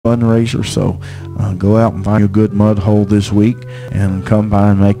fundraiser. So go out and find a good mud hole this week and come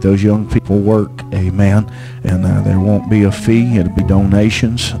by and make those young people work. Amen. And there won't be a fee. It'll be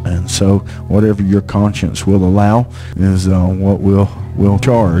donations. And so whatever your conscience will allow is what we'll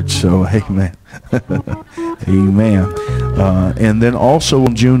charge. So amen. Amen. And then also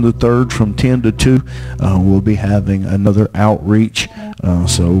on June the 3rd from 10 to 2 we'll be having another outreach.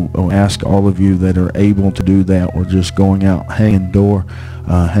 So I'll ask all of you that are able to do that. We're just going out hanging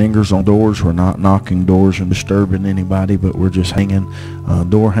hangers on doors. We're not knocking doors and disturbing anybody, but we're just hanging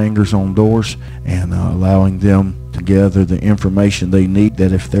door hangers on doors and allowing them to gather the information they need,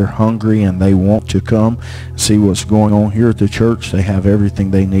 that if they're hungry and they want to come see what's going on here at the church, they have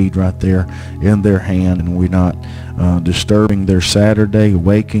everything they need right there in their hand, and we're not disturbing their Saturday,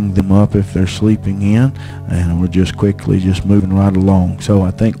 waking them up if they're sleeping in, and we're just quickly just moving right along. So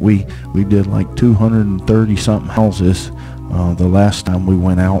I think we did like 230 something houses the last time we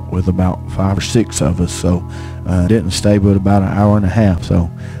went out, with about 5 or 6 of us. So didn't stay but about an hour and a half. So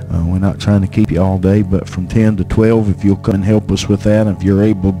we're not trying to keep you all day, but from 10 to 12, if you'll come and help us with that, if you're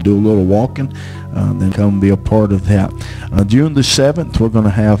able to do a little walking, then come be a part of that. June the 7th, we're going to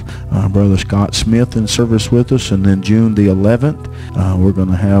have Brother Scott Smith in service with us, and then June the 11th, we're going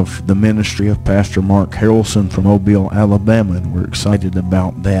to have the ministry of Pastor Mark Harrelson from Mobile, Alabama, and we're excited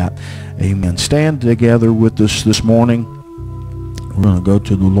about that. Amen. Stand together with us this morning. We're going to go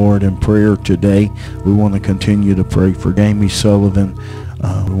to the Lord in prayer today. We want to continue to pray for Jamie Sullivan.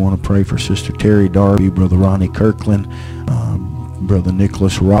 We want to pray for Sister Terry Darby, Brother Ronnie Kirkland, Brother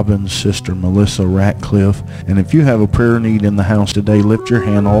Nicholas Robbins, Sister Melissa Ratcliffe. And if you have a prayer need in the house today, lift your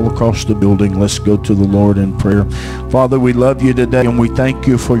hand all across the building. Let's go to the Lord in prayer. Father, we love you today, and we thank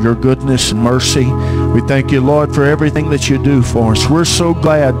you for your goodness and mercy. We thank you, Lord, for everything that you do for us. We're so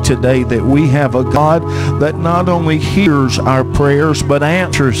glad today that we have a God that not only hears our prayers, but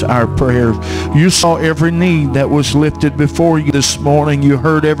answers our prayers. You saw every need that was lifted before you this morning. You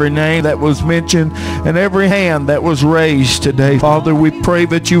heard every name that was mentioned and every hand that was raised today. Father, we pray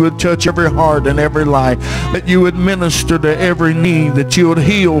that you would touch every heart and every life, that you would minister to every need, that you would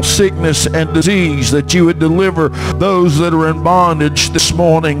heal sickness and disease, that you would deliver those that are in bondage this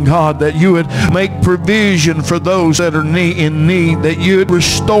morning, God, that you would make provision for those that are in need, that you would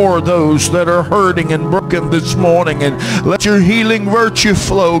restore those that are hurting and broken this morning, and let your healing virtue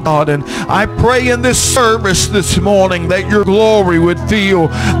flow, God. And I pray in this service this morning that your glory would fill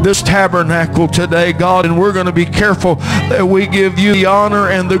this tabernacle today, God, and we're going to be careful that we give you the honor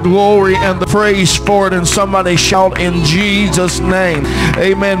and the glory and the praise for it. And somebody shout in Jesus' name.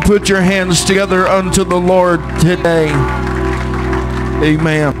 Amen. Put your hands together unto the Lord today.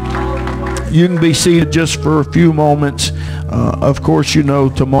 Amen. You can be seated just for a few moments. Of course, you know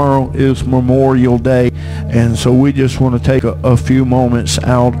tomorrow is Memorial Day, and so we just want to take a few moments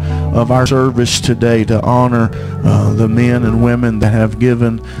out of our service today to honor the men and women that have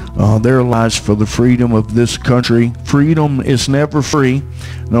given their lives for the freedom of this country. Freedom is never free,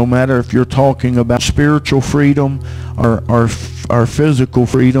 no matter if you're talking about spiritual freedom or our physical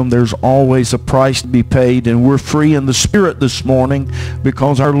freedom. There's always a price to be paid, and we're free in the spirit this morning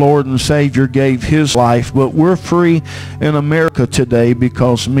because our Lord and Savior gave his life. But we're free in America today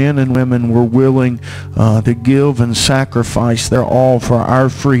because men and women were willing to give and sacrifice their all for our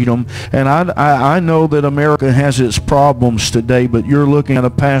freedom. And I know that America has its problems today, but you're looking at a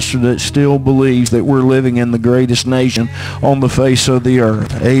pastor that still believes that we're living in the greatest nation on the face of the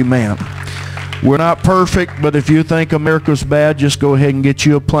earth. Amen. We're not perfect, but if you think America's bad, just go ahead and get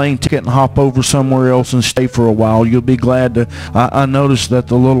you a plane ticket and hop over somewhere else and stay for a while. You'll be glad to. I noticed that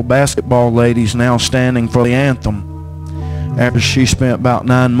the little basketball lady's now standing for the anthem after she spent about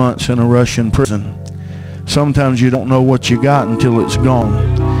 9 months in a Russian prison. Sometimes you don't know what you got until it's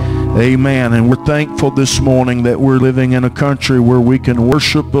gone. Amen. And we're thankful this morning that we're living in a country where we can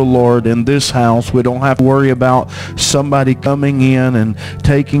worship the Lord in this house. We don't have to worry about somebody coming in and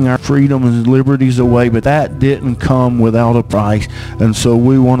taking our freedom and liberties away, but that didn't come without a price. And so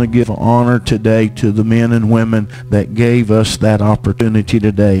we want to give honor today to the men and women that gave us that opportunity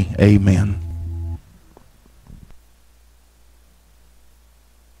today. Amen.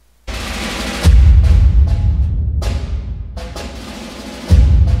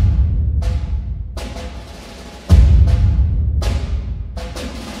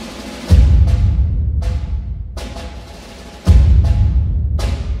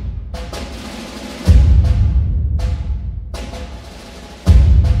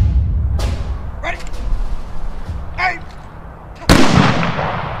 Ready?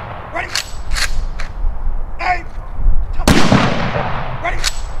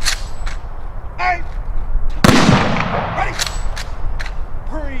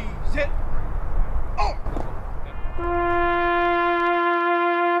 Sit. Oh!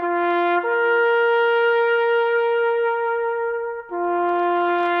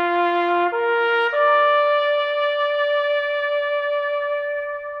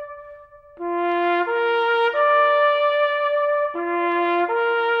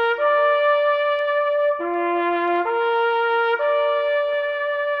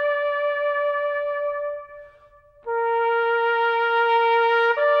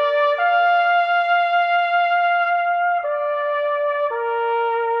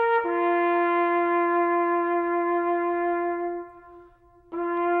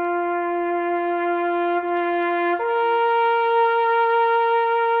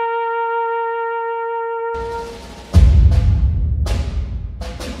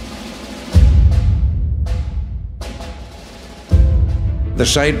 The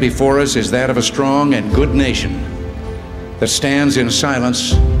sight before us is that of a strong and good nation that stands in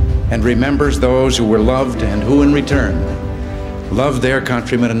silence and remembers those who were loved and who in return loved their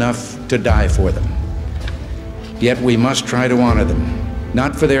countrymen enough to die for them. Yet we must try to honor them,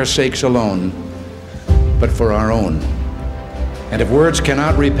 not for their sakes alone, but for our own. And if words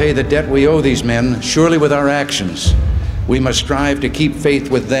cannot repay the debt we owe these men, surely with our actions we must strive to keep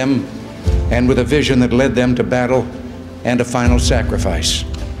faith with them and with a vision that led them to battle and a final sacrifice.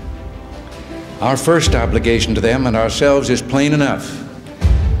 Our first obligation to them and ourselves is plain enough.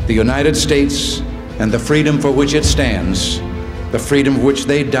 The United States and the freedom for which it stands, the freedom for which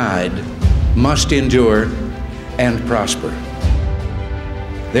they died, must endure and prosper.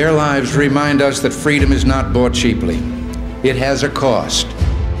 Their lives remind us that freedom is not bought cheaply. It has a cost.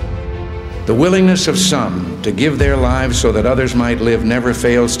 The willingness of some to give their lives so that others might live never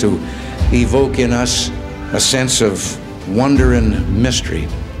fails to evoke in us a sense of wonder and mystery,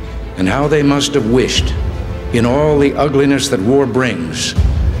 and how they must have wished, in all the ugliness that war brings,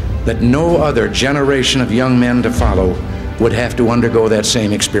 that no other generation of young men to follow would have to undergo that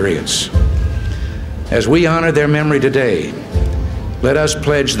same experience. As we honor their memory today, let us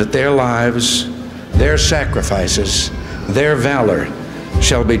pledge that their lives, their sacrifices, their valor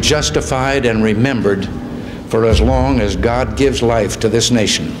shall be justified and remembered for as long as God gives life to this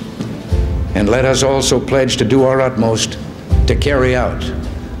nation. And let us also pledge to do our utmost to carry out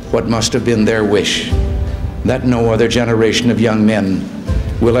what must have been their wish, that no other generation of young men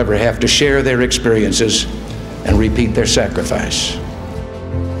will ever have to share their experiences and repeat their sacrifice.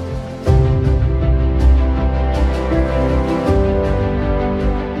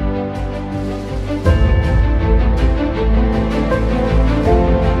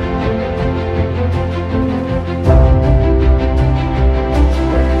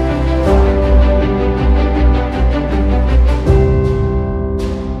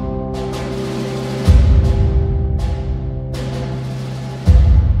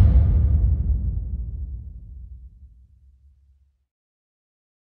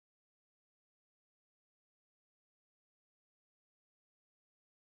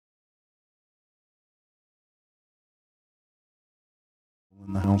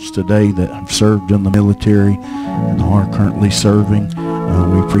 In the house today that have served in the military and are currently serving.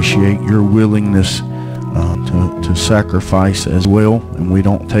 We appreciate your willingness to sacrifice as well, and we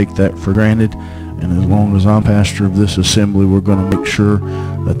don't take that for granted. And as long as I'm pastor of this assembly, we're going to make sure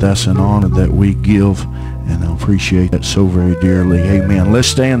that that's an honor that we give, and I appreciate that so very dearly. Amen. Let's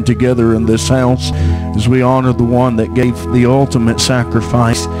stand together in this house as we honor the one that gave the ultimate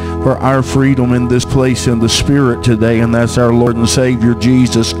sacrifice for our freedom in this place in the Spirit today, and that's our Lord and Savior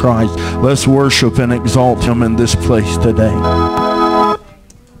Jesus Christ. Let's worship and exalt him in this place today.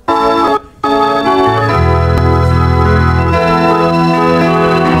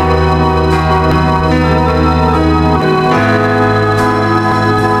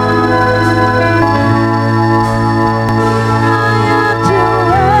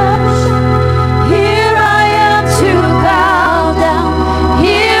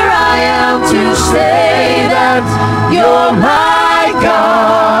 You're my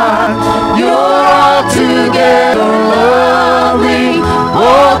God, you're altogether lovely.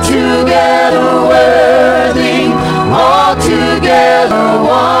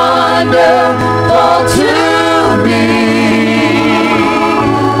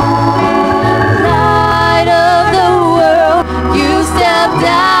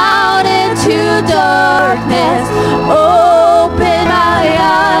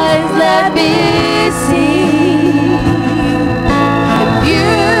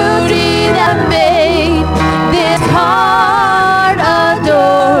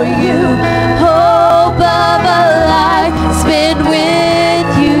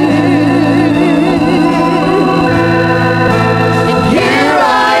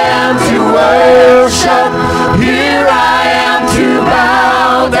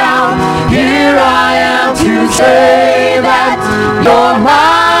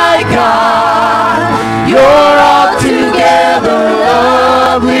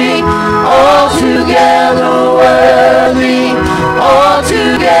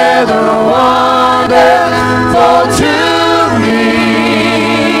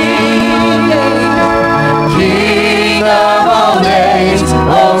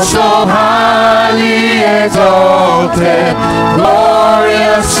 so highly exalted,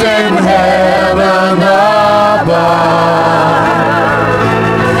 glorious in heaven above.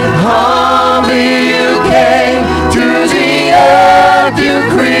 Humbly you came to the earth you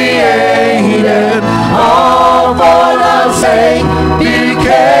created, all for love's sake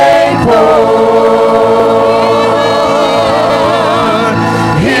became poor.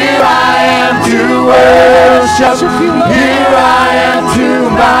 Here I am to worship, here I am to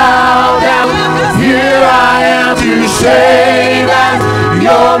bow down, here I am to say that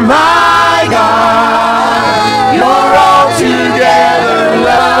you're my God. You're altogether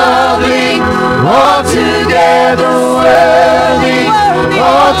lovely, altogether worthy,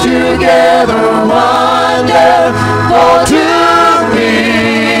 altogether wonderful to me.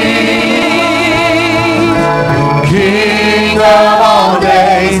 King of all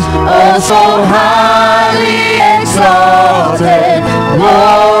days, oh so highly exalted,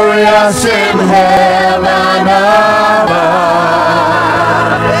 glorious in heaven above.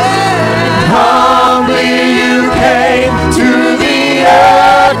 Humbly you came to the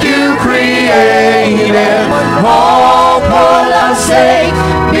earth you created, all for love's sake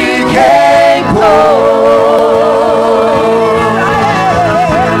became poor.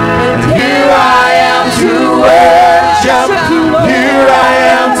 Here I am to worship, here I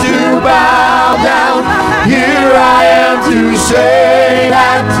am to bow down, here I am to say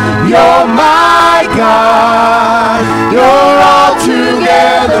that you're my God. You're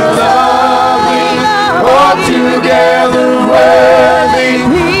altogether lovely, altogether worthy,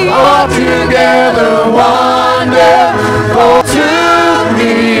 altogether wonderful to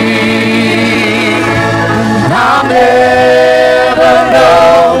me. I'll never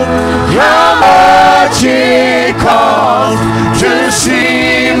know how much it costs to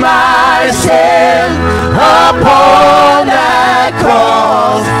see my sin upon that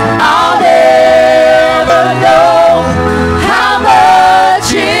cross. I'll never know how much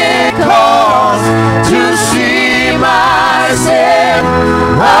it costs to see my sin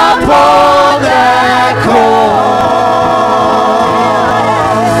upon that cross.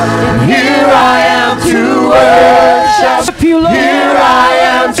 Here I am to worship, here I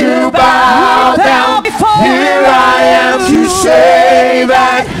am to bow down, here I am to say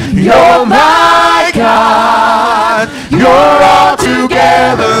that you're my God. You're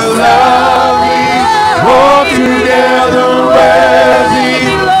altogether lovely, altogether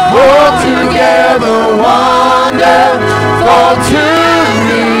worthy, altogether wonderful to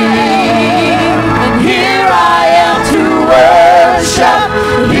me. And here I am to worship,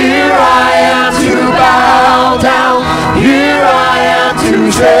 here I am to bow down, here I am to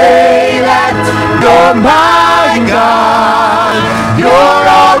say that you're my God. You're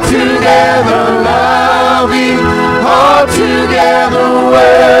altogether lovely, altogether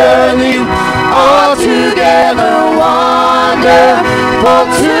worthy, altogether wonderful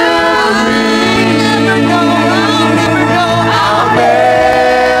to me. I'll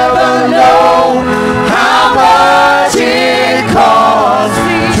never know how much it costs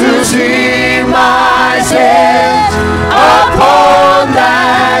to see my sins upon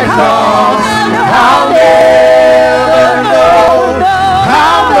that cross. I'll never know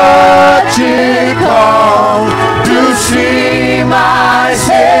how much it costs to see my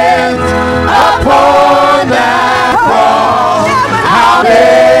sins upon that cross. I'll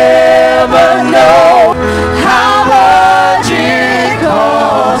never know how much it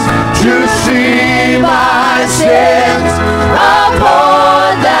costs to see my sins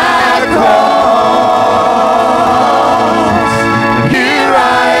upon that cross. Here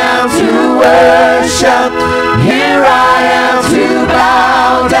I am to worship, here I am to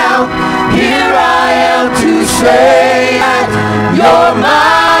bow down, here I am to say that you're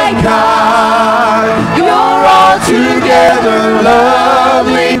my God. You're altogether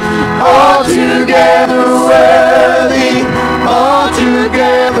lovely, altogether worthy,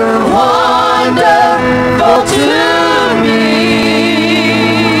 altogether wonderful to me.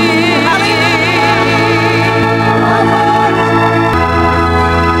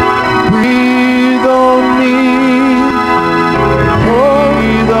 Breathe on me,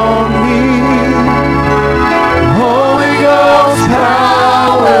 breathe on me, Holy Ghost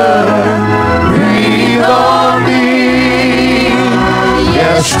power, breathe on me.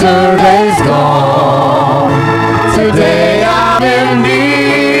 Yesterday's gone, today I'm in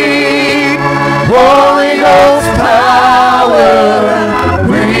need. Holy Ghost power,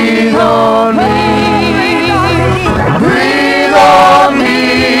 breathe on me, breathe on me,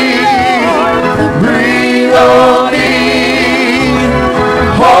 breathe on me.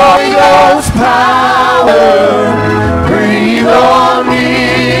 Holy Ghost power, breathe on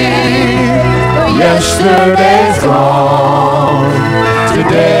me. Yesterday's gone.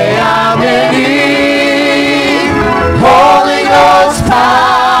 Today I'm in need. Holy Ghost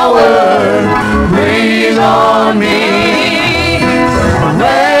power, breathe on me.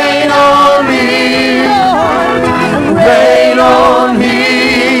 Rain on me. Rain on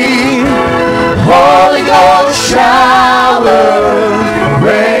me. Holy Ghost shower,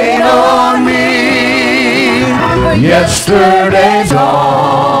 rain on me. Yesterday's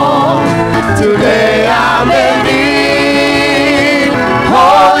gone. Today I'm in need.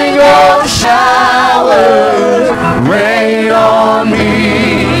 Holy Ghost showers, rain on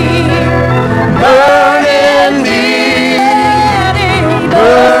me. Burn in me.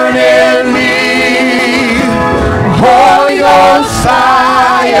 Burn in me. Holy Ghost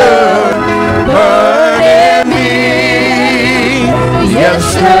fire, burn in me.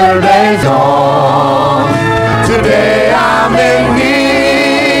 Yesterday's gone. Today I'm in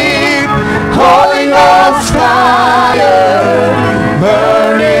need. Holy Ghost fire,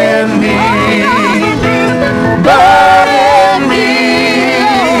 burn in me. Burn in me.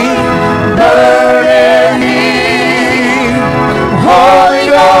 Burn in me. Holy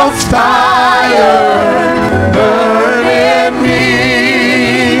Ghost fire, burn in me.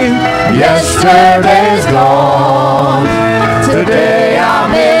 Yesterday's gone. Today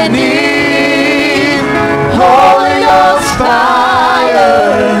I'm in need. Holy Ghost fire,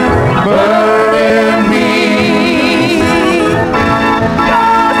 burn in me.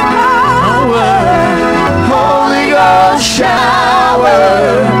 Holy Ghost shower,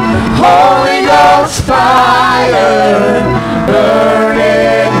 Holy Ghost fire, burn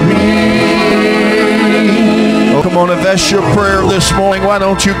in me. Oh, come on, if that's your prayer this morning, why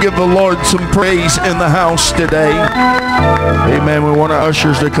don't you give the Lord some praise in the house today? Amen. We want our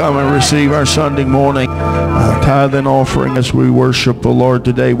ushers to come and receive our Sunday morning tithe and offering as we worship the Lord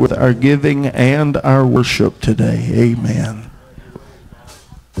today with our giving and our worship today. Amen.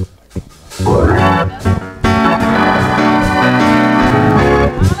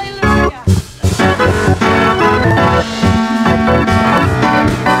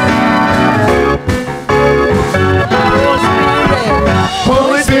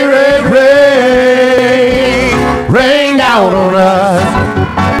 Holy Spirit, rain down on us.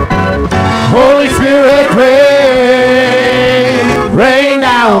 Holy Spirit, rain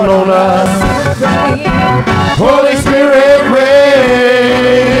down on us. Holy Spirit,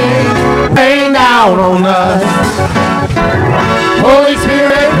 rain down on us. Holy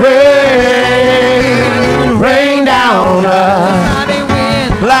Spirit, rain down on us.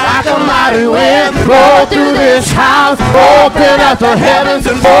 Like a mighty wind, blow through this house. Open up the heavens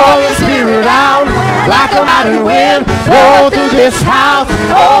and pour your Spirit out. Like a mighty wind, blow through this house.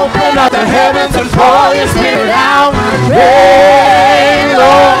 Open up the heavens and pour your Spirit out. Rain,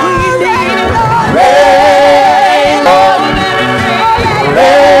 Lord. Rain, Lord.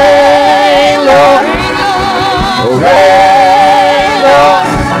 Rain, Lord. Rain, Lord.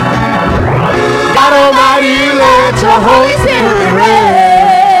 God Almighty, let your Holy Spirit rain.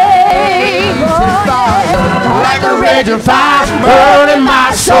 Like a raging fire, burning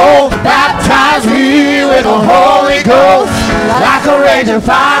my soul. Baptize me with the Holy Ghost. Like a raging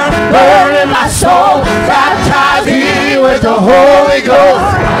fire, burning my soul. Baptize me with the Holy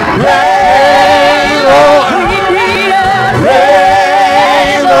Ghost. Rain, Lord.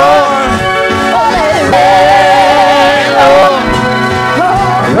 Rain, Lord. Rain, Lord.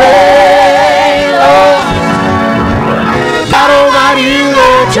 Rain, Lord. God Almighty,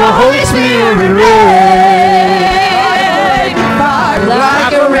 let your Holy Spirit rain.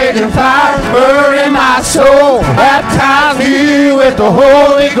 Like a raging fire, burning my soul. Baptize me with the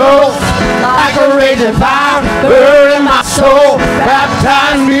Holy Ghost. Like a raging fire, burning my soul.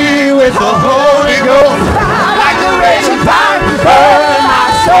 Baptize me with the Holy Ghost. Like a raging fire, burning my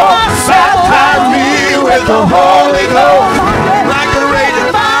soul. Baptize me with the Holy Ghost. Like a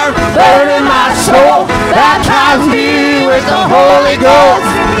raging fire, burning my soul. Baptize me with the Holy Ghost.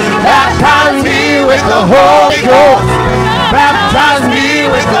 Baptize me with the Holy Ghost. Baptize me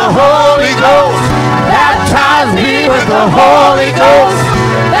with the Holy Ghost. Baptize me with the Holy Ghost.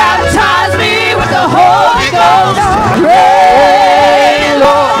 Baptize me with the Holy Ghost. Rain,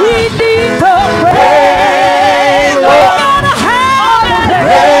 Lord. We need the rain, Lord.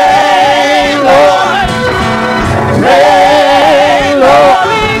 Rain, Lord. Rain, Lord.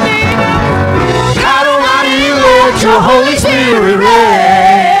 God Almighty, let your Holy Spirit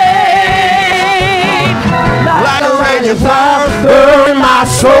rain. Like a raging fire, burn my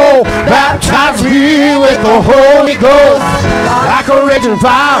soul. Baptize me with the Holy Ghost. Like a raging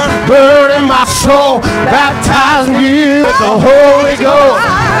fire, burning my soul. Baptize me with the Holy Ghost.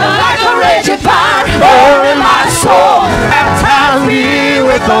 Like a raging fire,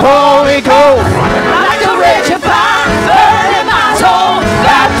 with the Holy Ghost. Like a raging fire, burning my soul.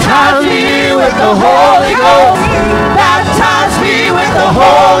 Baptize me with the Holy Ghost. Baptize me with the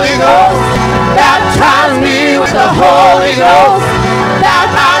Holy Ghost. Baptize me with the Holy Ghost.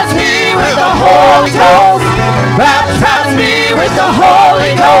 Baptize me with the Holy Ghost. Baptize me with the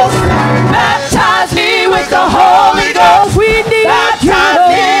Holy Ghost. Baptize me with the Holy Ghost. We need baptize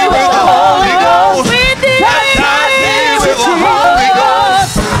me with the Holy Ghost. We need baptize me with the Holy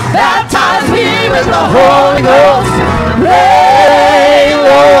Ghost. Baptize me with the Holy Ghost. Rain,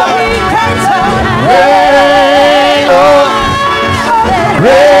 Lord. Rain, Lord.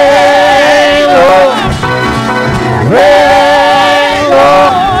 Rain, Lord. Rain,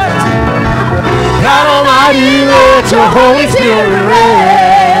 Lord. God Almighty, let your Holy Spirit rain.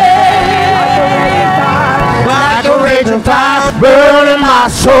 Like a raging fire, burning my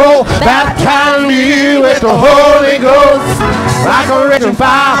soul. Baptize me with the Holy Ghost. Like a raging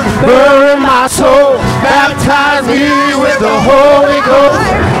fire, burning my soul. Baptize me with the Holy Ghost.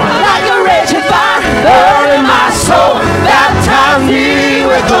 Like a raging fire, burning my soul. Baptize me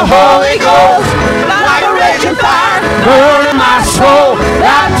with the Holy Ghost. Like a raging fire, burning my soul.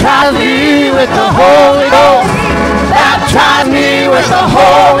 Baptize me with the Holy Ghost. Baptize me with the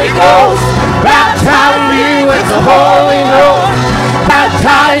Holy Ghost. Baptize me with the Holy Ghost.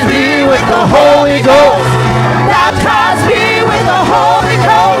 Baptize me with the Holy Ghost. Baptize me with the Holy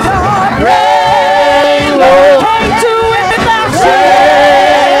Ghost. Rain, Lord.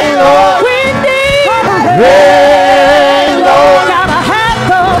 Rain, Lord. We need rain, Lord.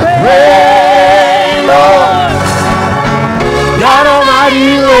 Rain, Lord. God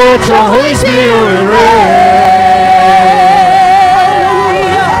Almighty, let your Holy Spirit rain.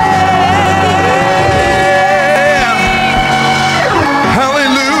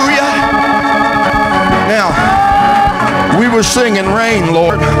 Singing rain,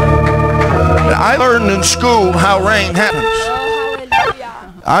 Lord. I learned in school how rain happens.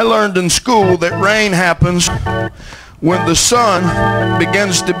 I learned in school that rain happens when the sun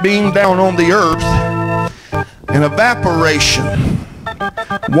begins to beam down on the earth and evaporation.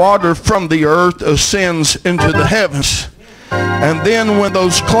 Water from the earth ascends into the heavens. And then when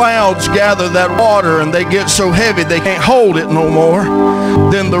those clouds gather that water and they get so heavy they can't hold it no more,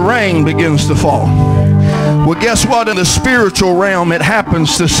 then the rain begins to fall. Well, guess what? In the spiritual realm, it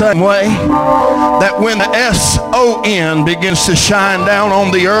happens the same way. That when the S-O-N begins to shine down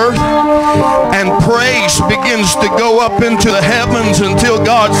on the earth and praise begins to go up into the heavens until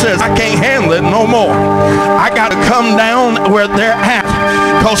God says, I can't handle it no more. I got to come down where they're at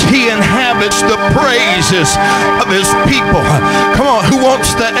because he inhabits the praises of his people. Come on, who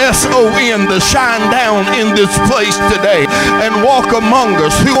wants the S-O-N to shine down in this place today and walk among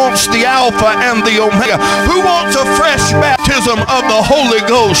us? Who wants the Alpha and the Omega? Who wants a fresh baptism of the Holy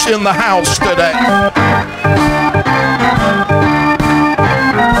Ghost in the house today?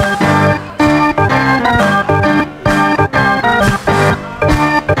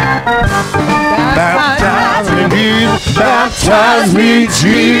 Baptize me,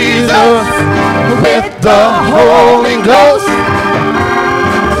 Jesus, with the Holy Ghost.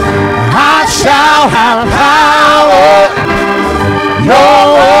 I shall have power. Your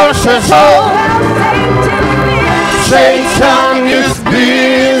word says so. Satan is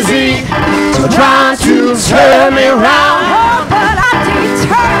busy trying to turn me around,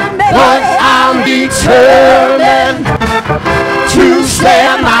 but I'm determined to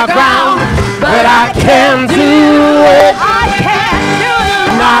stand my ground. But I can do it. I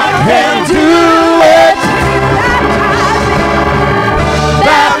can do it.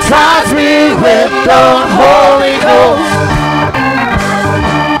 Baptize me with the Holy Ghost.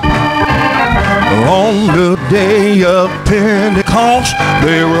 On the day of Pentecost,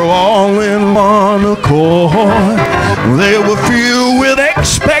 they were all in one accord. They were filled with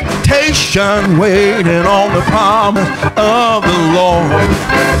expectation, waiting on the promise of the Lord.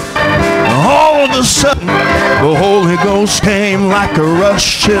 All of a sudden, the Holy Ghost came like a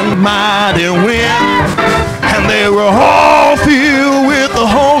rushing mighty wind, and they were all filled with the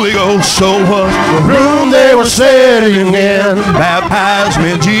Holy Ghost. So was the room they were sitting in. Baptize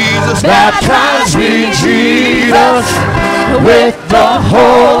me, Jesus. Baptize me, Jesus, with the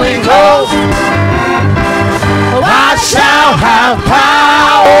Holy Ghost. I shall have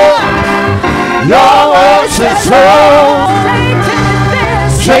power. Your word says so.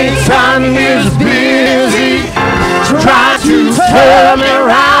 Satan is busy trying to turn me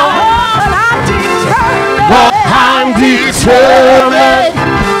around, but I'm determined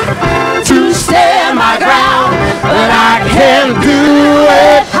to stand my ground. But I can do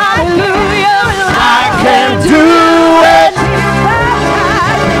it. Hallelujah. I can do it.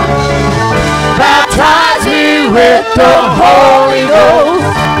 the Holy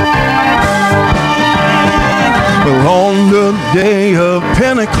Ghost. Well, on the day of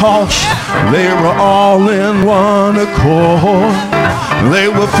Pentecost, they were all in one accord. They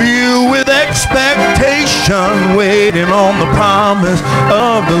were filled with expectation, waiting on the promise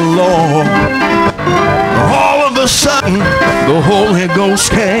of the Lord. All of a sudden, the Holy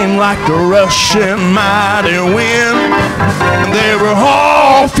Ghost came like a rushing mighty wind. And they were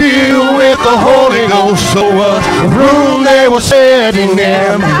all filled with the Holy Ghost. So was the room they were sitting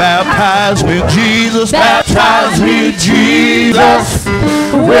in. Baptize me, Jesus, baptize me, Jesus,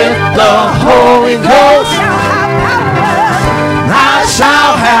 with the Holy Ghost. I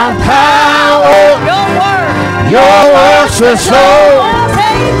shall have power. Your works are so.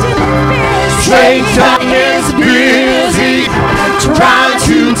 Satan is busy trying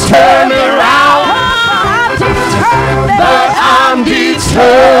to turn me around, but I'm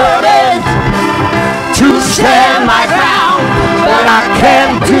determined to stand my ground. But I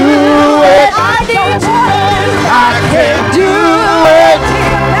can't do it. I can't do it.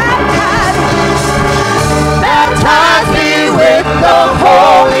 Baptize me with the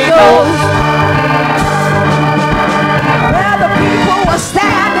Holy Ghost. Where the people were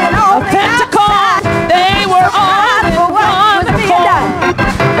standing on Pentecost, they were all in one accord.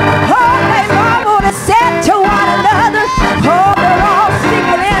 Oh, they murmured and said to one another, oh, they're all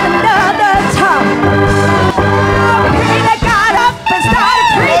speaking in another tongue. Peter got up and started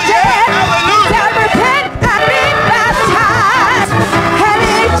preaching. Said, repent and be baptized. And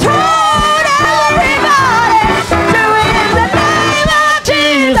he told everybody to in the name of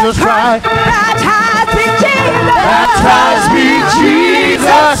Jesus Christ. Baptize me, Jesus. Baptize me,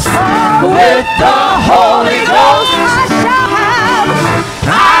 Jesus, with the Holy Ghost.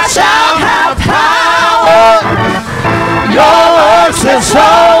 I shall have power. Your works are so.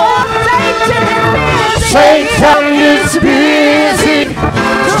 Satan is busy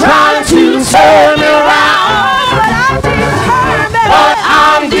trying to turn me around, but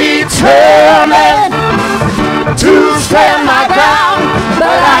I'm determined to stand my ground.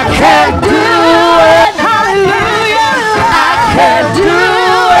 But I can't do it. Hallelujah. I can't do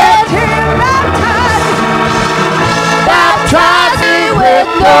it. Baptize me with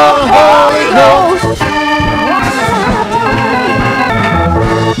the Holy Ghost.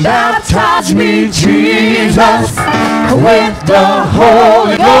 Baptize me, Jesus, with the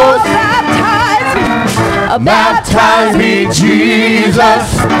Holy Ghost. Baptize me, Jesus,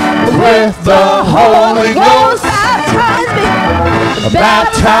 with the Holy Ghost.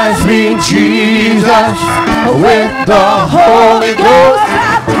 Baptize me, Jesus, with the Holy Ghost.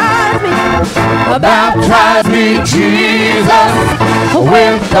 Baptize me, Jesus,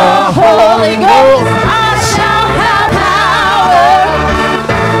 with the Holy Ghost. I shall have power.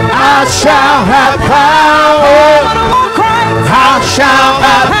 I shall have power. I shall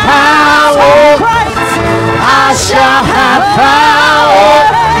have power. I shall have power.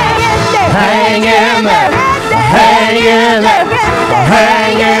 Hang in there. Hang in there.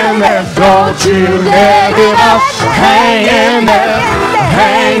 Hang in there. Don't you dare give up. Hang in there.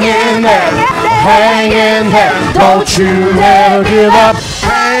 Hang in there. Hang in there. Don't you dare give up.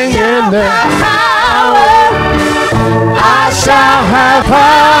 Hang in there. I shall have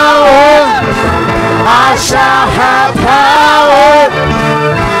power. I shall have power.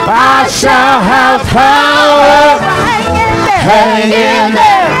 I shall have power. Hang in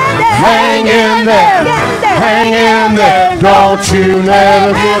there. Hang in there. Hang in there. Don't you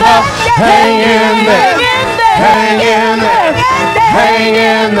never give up. Hang in there. Hang in there. Hang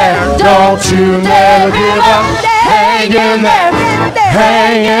in there. Don't you never give up. Hang in there.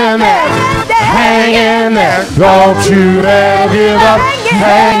 Hang in there. Hang in there. Don't you ever give up.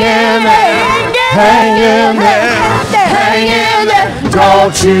 Hang in there. Hang in there. Hang in there.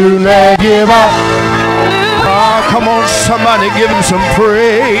 Don't you never give up. Oh, come on, somebody give him some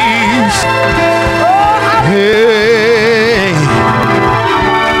praise. Hey.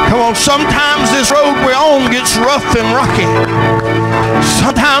 Come on, sometimes this road we're on gets rough and rocky.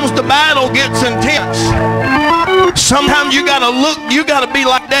 Sometimes the battle gets intense. Sometimes you gotta look, you gotta be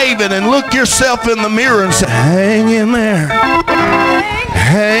like David and look yourself in the mirror and say, hang in there.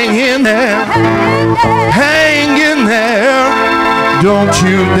 Hang in there. Hang in there. Don't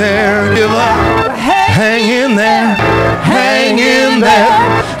you dare give up. Hang in there. Hang in there.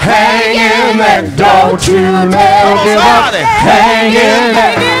 Hang in there. Don't you never give up. Hang in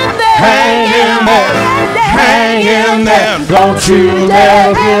there. Hang in there. Hang in there. Don't you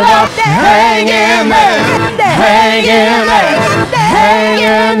never give up. Hang in there. Hang in there. Hang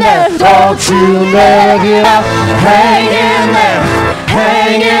in there. Don't you never give up. Hang in there.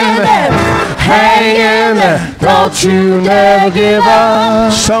 Hang in there. hang in there. Don't you never give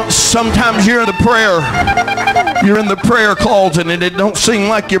up. Sometimes you're in the prayer closet and it don't seem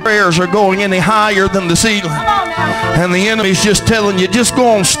like your prayers are going any higher than the ceiling. And the enemy's just telling you, just go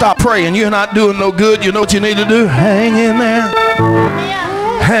on, stop praying. You're not doing no good. You know what you need to do? Hang in there.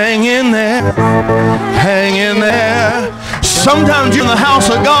 Hang in there. Hang in there. Sometimes you're in the house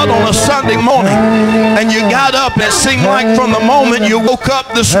of God on a Sunday morning and you got up and it seemed like from the moment you woke up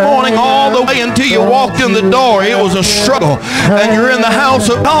this morning all the way until you walked in the door, it was a struggle. And you're in the house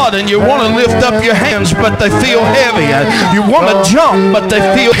of God and you want to lift up your hands but they feel heavy. You want to jump but they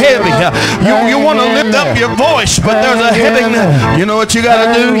feel heavy. You want to lift up your voice but there's a heaviness. You know what you got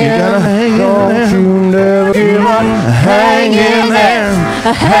to do? You got to hang in there. Hang in there.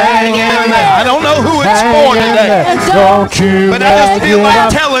 Hang in there. I don't know who it's for today. Don't you But I just feel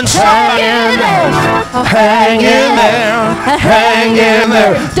like telling somebody, hang in there, hang in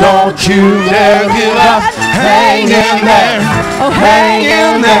there, don't you dare give up. Hang in there, hang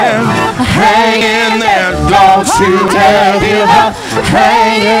in there, hang in there, don't you dare give up.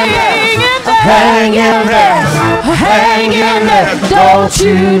 Hang in there, hang in there, hang in there, don't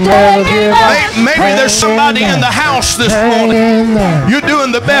you dare give up. Maybe there's somebody in the house this morning. You're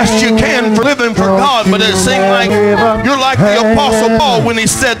doing the best you can for living for God, but it seems like you're like the Apostle Paul when he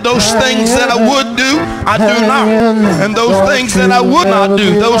said, those things that I would do, I do not. And those things that I would not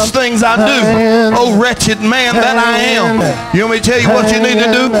do, those things I do. Oh, wretched man that I am. You want me to tell you what you need to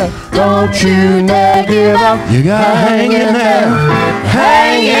do? Don't you never give up. You gotta hang in there.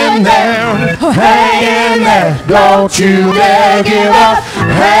 Hang in there. Hang in there. Don't you dare give up.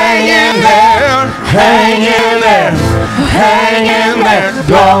 Hang in there. Hang in there. Hang in there.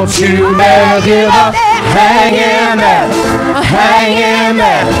 Don't you dare give up. Hang in there. Hang in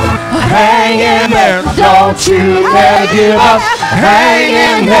there. Hang in there. Don't you dare give up. Hang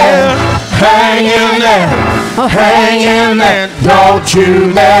in there. Hang in there. Hang in there. Don't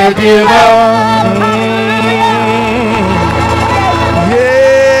you dare give up.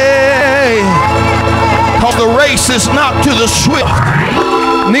 Yay! Cause the race is not to the swift,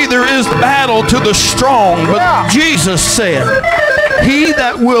 neither is the battle to the strong, but Jesus said, he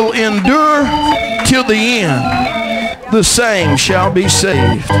that will endure till the end, the same shall be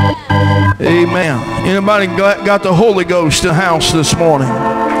saved. Amen. Anybody got the Holy Ghost in the house this morning?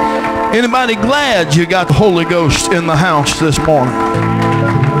 Anybody glad you got the Holy Ghost in the house this morning?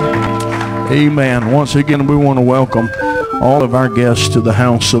 Amen. Once again, we want to welcome all of our guests to the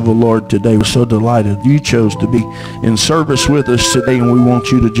house of the Lord today. We're so delighted you chose to be in service with us today, and we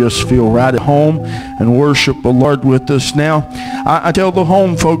want you to just feel right at home and worship the Lord with us. Now, I tell the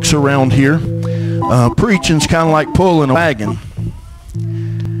home folks around here, preaching's kind of like pulling a wagon.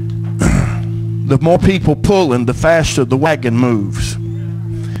 The more people pulling, the faster the wagon moves.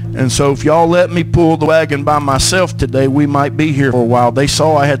 And so if y'all let me pull the wagon by myself today, we might be here for a while. They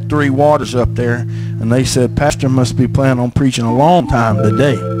saw I had 3 waters up there, and they said, Pastor must be planning on preaching a long time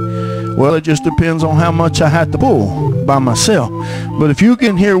today. Well, it just depends on how much I had to pull by myself. But if you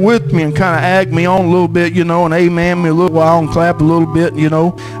can here with me and kind of ag me on a little bit, you know, and amen me a little while and clap a little bit, you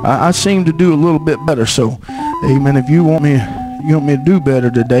know, I seem to do a little bit better. So, amen, if you want me to do better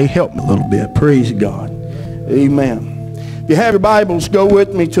today, help me a little bit. Praise God. Amen. If you have your Bibles, go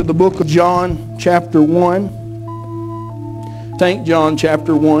with me to the book of John, chapter 1. St. John,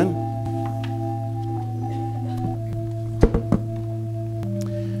 chapter 1.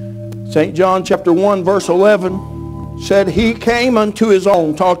 St. John, chapter 1, verse 11 said, he came unto his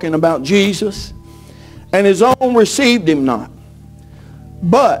own, talking about Jesus, and his own received him not.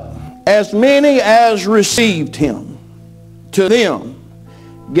 But as many as received him, to them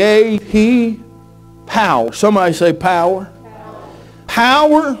gave he power. Somebody say power.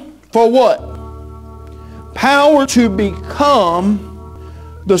 Power for what? Power to become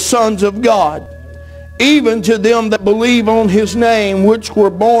the sons of God, even to them that believe on his name, which were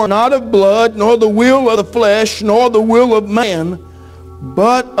born not of blood, nor the will of the flesh, nor the will of man,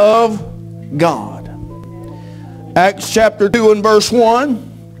 but of God. Acts chapter 2 and verse 1.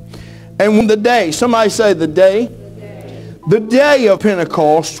 And when the day, somebody say the day of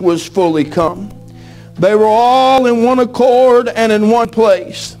Pentecost was fully come, they were all in one accord and in one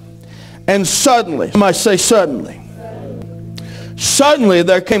place. And suddenly, somebody say suddenly. Suddenly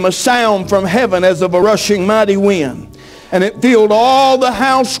there came a sound from heaven as of a rushing mighty wind, and it filled all the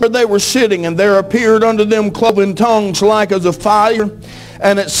house where they were sitting, and there appeared unto them cloven tongues like as of fire,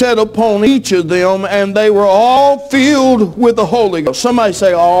 and it set upon each of them, and they were all filled with the Holy Ghost. Somebody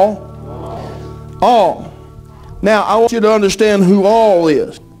say all. All. Now I want you to understand who all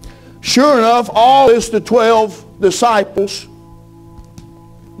is. Sure enough, all is the 12 disciples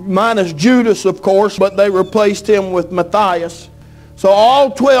minus Judas, of course, but they replaced him with Matthias. So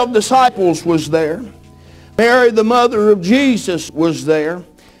all 12 disciples was there. Mary, the mother of Jesus, was there.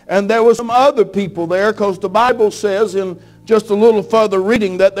 And there was some other people there, because the Bible says in just a little further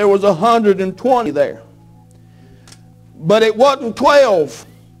reading that there was 120 there. But it wasn't 12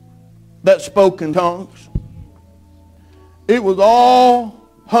 that spoke in tongues. It was all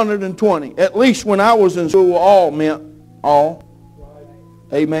 120. At least when I was in school, all meant all.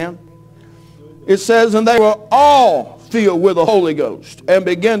 Amen. It says, and they were all filled with the Holy Ghost and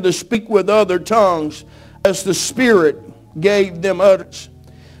began to speak with other tongues as the Spirit gave them utterance.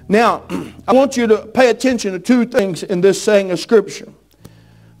 Now, I want you to pay attention to two things in this saying of Scripture.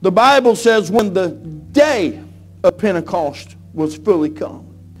 The Bible says when the day of Pentecost was fully come.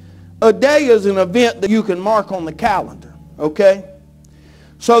 A day is an event that you can mark on the calendar, okay?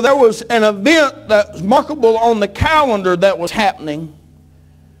 So there was an event that was markable on the calendar that was happening,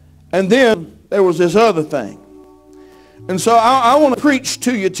 and then there was this other thing. And so I want to preach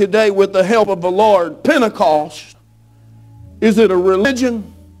to you today with the help of the Lord. Pentecost, is it a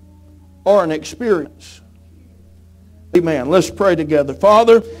religion or an experience? Amen. Let's pray together.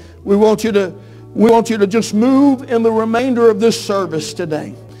 Father, we want you to just move in the remainder of this service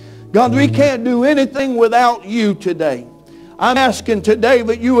today. God, we can't do anything without you today. I'm asking today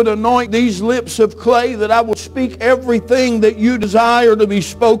that you would anoint these lips of clay, that I would speak everything that you desire to be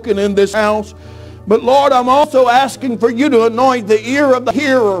spoken in this house. But Lord, I'm also asking for you to anoint the ear of the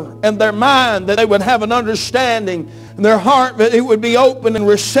hearer and their mind, that they would have an understanding, and their heart, that it would be open and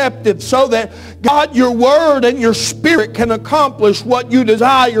receptive, so that, God, your word and your spirit can accomplish what you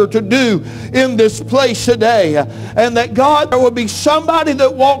desire to do in this place today. And that, God, there will be somebody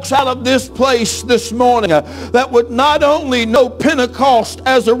that walks out of this place this morning that would not only know Pentecost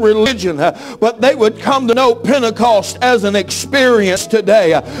as a religion, but they would come to know Pentecost as an experience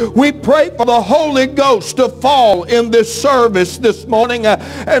today. We pray for the Holy Ghost to fall in this service this morning,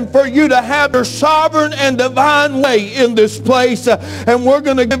 and for you to have your sovereign and divine way in this place, and we're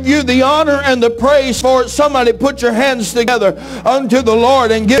going to give you the honor and the praise for it. Somebody put your hands together unto the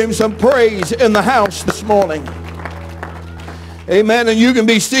Lord and give him some praise in the house this morning. Amen. And you can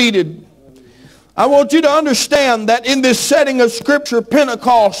be seated. I want you to understand that in this setting of Scripture,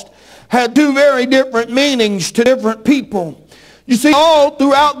 Pentecost had two very different meanings to different people. You see, all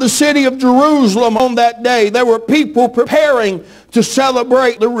throughout the city of Jerusalem on that day, there were people preparing to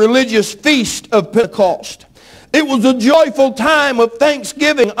celebrate the religious feast of Pentecost. It was a joyful time of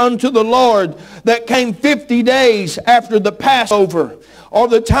thanksgiving unto the Lord that came 50 days after the Passover, or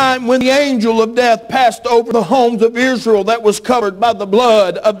the time when the angel of death passed over the homes of Israel that was covered by the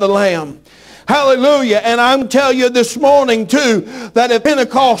blood of the Lamb. Hallelujah. And I'm telling you this morning too, that if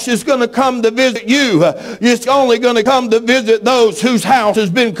Pentecost is going to come to visit you, it's only going to come to visit those whose house has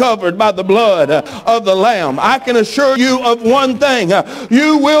been covered by the blood of the Lamb. I can assure you of one thing.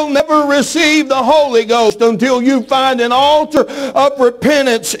 You will never receive the Holy Ghost until you find an altar of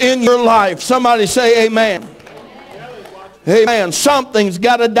repentance in your life. Somebody say amen. Amen. Something's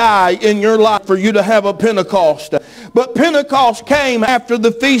got to die in your life for you to have a Pentecost. But Pentecost came after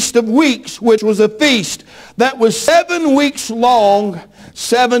the Feast of Weeks, which was a feast that was 7 weeks long,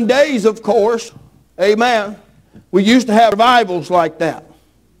 7 days, of course. Amen. We used to have revivals like that.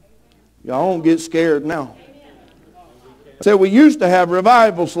 Y'all don't get scared now. So we used to have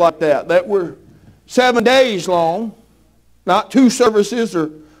revivals like that were 7 days long. Not 2 services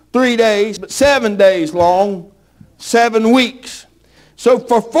or 3 days, but 7 days long. 7 weeks. So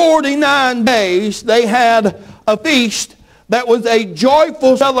for 49 days they had a feast that was a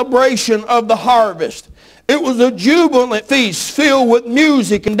joyful celebration of the harvest. It was a jubilant feast filled with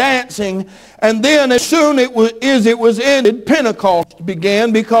music and dancing. And then as soon as it was ended, Pentecost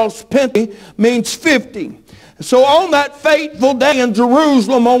began, because Pente means 50. So on that fateful day in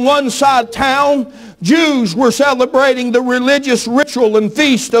Jerusalem, on one side of town, Jews were celebrating the religious ritual and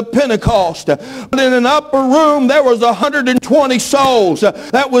feast of Pentecost. But in an upper room, there was 120 souls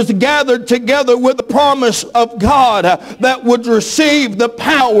that was gathered together with the promise of God that would receive the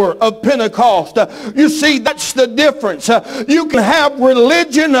power of Pentecost. You see, that's the difference. You can have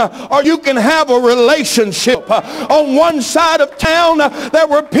religion or you can have a relationship. On one side of town, there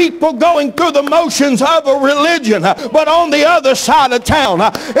were people going through the motions of a religion. But on the other side of town,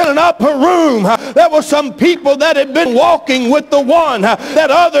 in an upper room, there were some people that had been walking with the one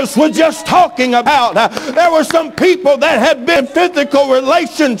that others were just talking about. There were some people that had been in physical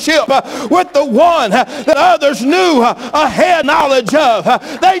relationship with the one that others knew had knowledge of.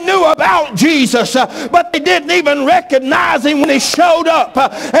 They knew about Jesus, but they didn't even recognize him when he showed up.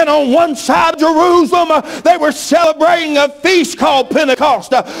 And on one side of Jerusalem, they were celebrating a feast called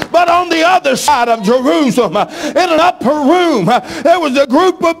Pentecost. But on the other side of Jerusalem, in an upper room, there was a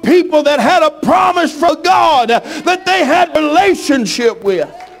group of people that had a promise from God that they had relationship with.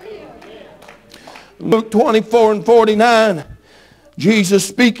 Luke 24:49, Jesus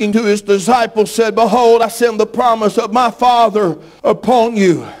speaking to his disciples said, "Behold, I send the promise of my Father upon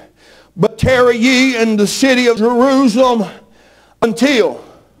you. But tarry ye in the city of Jerusalem until."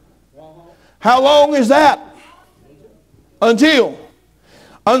 How long is that? Until.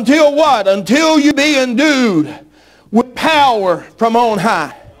 Until what? Until you be endued with power from on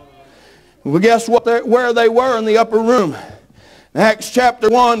high. Well, guess what? Where they were in the upper room. Acts chapter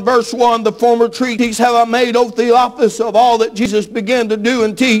 1, verse 1, "The former treatise have I made, O Theophilus, of all that Jesus began to do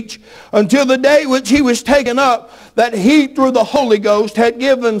and teach, until the day which he was taken up, that he through the Holy Ghost had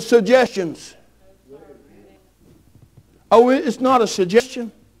given suggestions." Oh, it's not a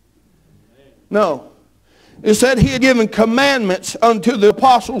suggestion? No. It said he had given commandments unto the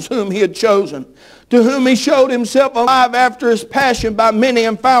apostles whom he had chosen, to whom he showed himself alive after his passion by many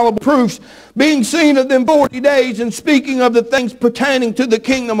infallible proofs, being seen of them 40 days, and speaking of the things pertaining to the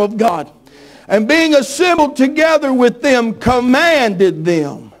kingdom of God. And being assembled together with them, commanded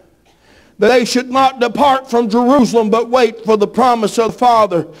them that they should not depart from Jerusalem, but wait for the promise of the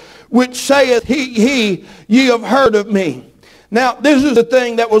Father, which saith he, ye have heard of me. Now, this is the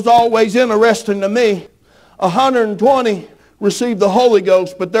thing that was always interesting to me. 120 received the Holy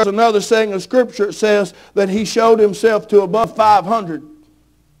Ghost, but there's another saying of Scripture that says that he showed himself to above 500.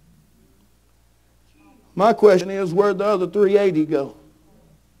 My question is, where'd the other 380 go?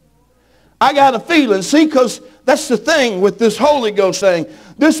 I got a feeling, see, because that's the thing with this Holy Ghost thing.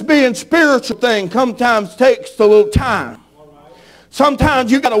 This being spiritual thing sometimes takes a little time.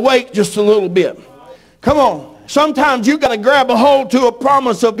 Sometimes you got to wait just a little bit. Come on. Sometimes you got to grab a hold to a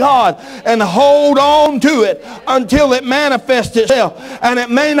promise of God and hold on to it until it manifests itself. And it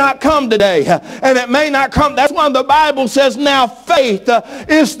may not come today. And it may not come. That's why the Bible says now faith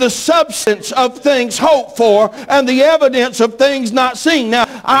is the substance of things hoped for and the evidence of things not seen. Now,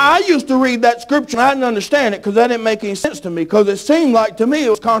 I used to read that scripture and I didn't understand it because that didn't make any sense to me, because it seemed like to me it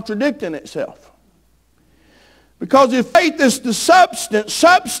was contradicting itself. Because if faith is the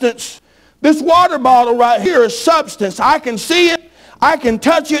substance, this water bottle right here is substance. I can see it, I can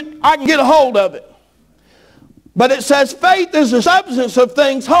touch it, I can get a hold of it. But it says faith is the substance of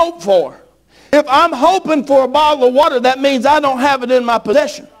things hoped for. If I'm hoping for a bottle of water, that means I don't have it in my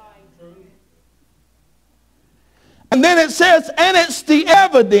possession. And then it says, and it's the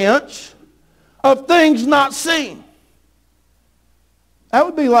evidence of things not seen. That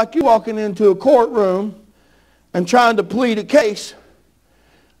would be like you walking into a courtroom and trying to plead a case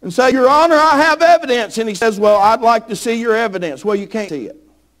and say, "Your Honor, I have evidence." And he says, "Well, I'd like to see your evidence." Well, you can't see it.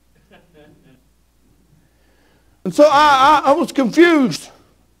 And so I was confused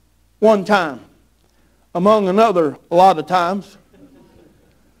one time, among a lot of times.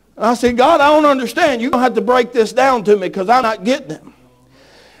 And I said, "God, I don't understand. You're going to have to break this down to me because I'm not getting it."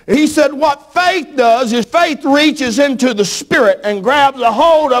 He said what faith does is faith reaches into the Spirit and grabs a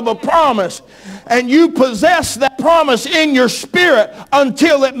hold of a promise. And you possess that promise in your spirit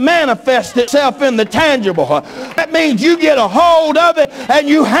until it manifests itself in the tangible. That means you get a hold of it and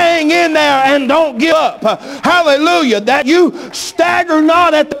you hang in there and don't give up. Hallelujah. That you stagger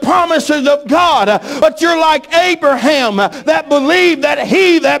not at the promises of God, but you're like Abraham that believed that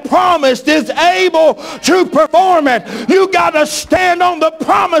he that promised is able to perform it. You got to stand on the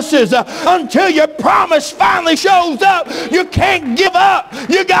promises until your promise finally shows up. You can't give up.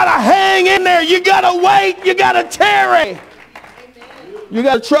 You got to hang in there. You got to wait. You got to tarry. You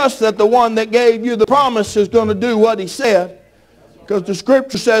got to trust that the one that gave you the promise is going to do what he said. Because the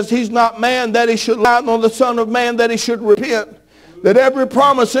scripture says he's not man that he should lie, nor the son of man that he should repent. That every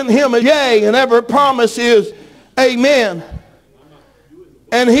promise in him is yea, and every promise is amen.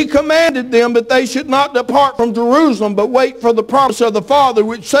 And he commanded them that they should not depart from Jerusalem, but wait for the promise of the Father,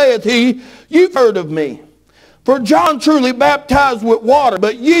 which saith he, you've heard of me. For John truly baptized with water,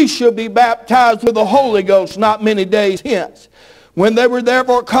 but ye shall be baptized with the Holy Ghost not many days hence. When they were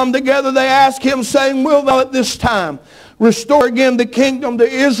therefore come together, they asked him, saying, Wilt thou at this time restore again the kingdom to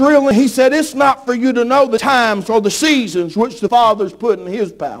Israel? And he said, it's not for you to know the times or the seasons which the Father's put in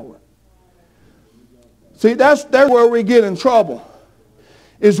his power. See, that's where we get in trouble.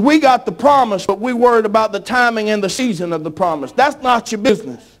 is we got the promise, but we worried about the timing and the season of the promise. That's not your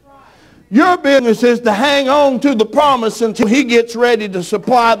business. Your business is to hang on to the promise until he gets ready to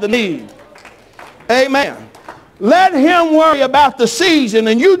supply the need. Amen. Let him worry about the season,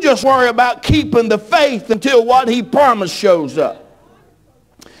 and you just worry about keeping the faith until what he promised shows up.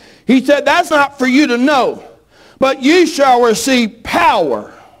 He said, that's not for you to know, but you shall receive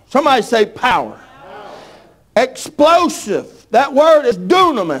power. Somebody say power. Explosive. That word is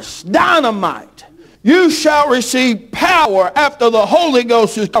dunamis, dynamite. You shall receive power after the Holy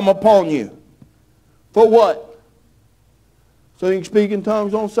Ghost has come upon you. For what? So you can speak in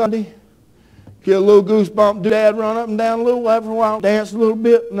tongues on Sunday? Get a little goosebump, dad run up and down a little every while, dance a little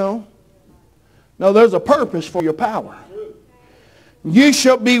bit? No. No, there's a purpose for your power. You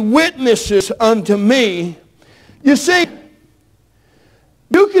shall be witnesses unto me. You see,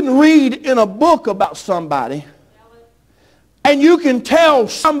 you can read in a book about somebody, and you can tell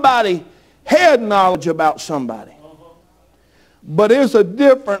somebody head knowledge about somebody. But it's a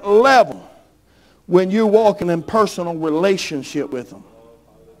different level when you're walking in personal relationship with them.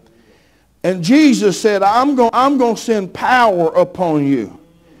 And Jesus said, I'm going to send power upon you.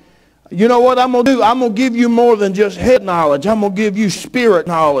 You know what I'm going to do? I'm going to give you more than just head knowledge. I'm going to give you spirit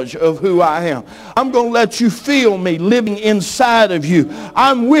knowledge of who I am. I'm going to let you feel me living inside of you.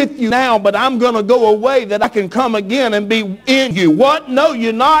 I'm with you now, but I'm going to go away that I can come again and be in you. What? No,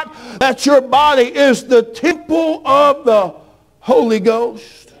 you're not. That your body is the temple of the Holy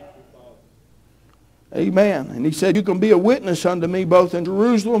Ghost. Amen. And he said, you can be a witness unto me both in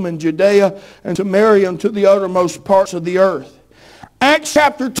Jerusalem and Judea and Samaria and to the uttermost parts of the earth. Acts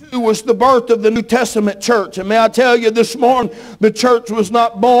chapter 2 was the birth of the New Testament church. And may I tell you this morning, the church was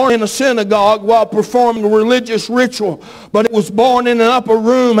not born in a synagogue while performing a religious ritual, but it was born in an upper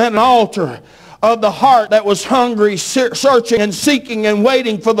room at an altar of the heart that was hungry, searching and seeking and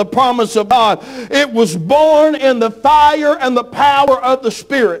waiting for the promise of God. It was born in the fire and the power of the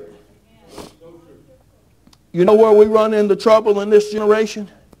Spirit. You know where we run into trouble in this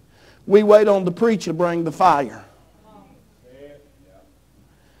generation? We wait on the preacher to bring the fire.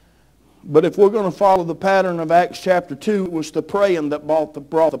 But if we're going to follow the pattern of Acts chapter 2, it was the praying that brought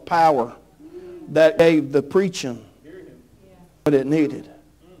the power that gave the preaching what it needed.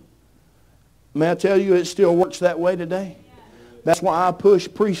 May I tell you, it still works that way today? That's why I push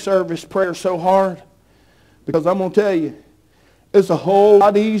pre-service prayer so hard. Because I'm going to tell you, it's a whole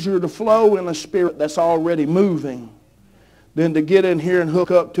lot easier to flow in a spirit that's already moving than to get in here and hook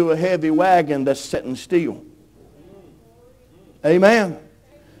up to a heavy wagon that's sitting still. Amen.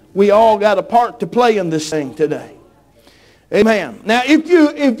 We all got a part to play in this thing today. Amen. Now,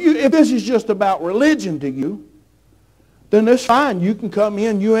 if this is just about religion to you, then that's fine. You can come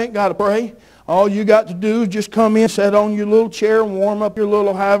in. You ain't got to pray. All you got to do is just come in, sit on your little chair, and warm up your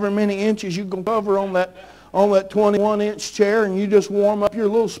little however many inches you can cover on that 21-inch chair, and you just warm up your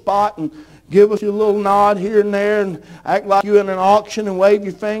little spot and give us your little nod here and there and act like you're in an auction and wave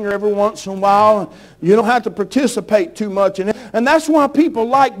your finger every once in a while. You don't have to participate too much in it. And that's why people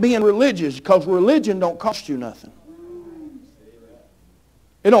like being religious, because religion don't cost you nothing.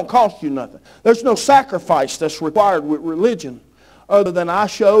 It don't cost you nothing. There's no sacrifice that's required with religion other than I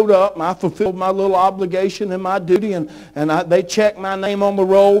showed up and I fulfilled my little obligation and my duty, and they checked my name on the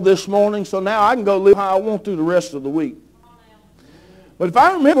roll this morning, so now I can go live how I want to the rest of the week. But if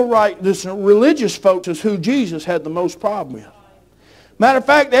I remember right, this religious folks is who Jesus had the most problem with. Matter of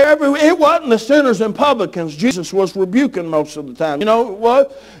fact, it wasn't the sinners and publicans Jesus was rebuking most of the time. You know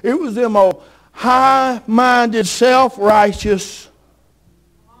what? It was them old high-minded, self-righteous,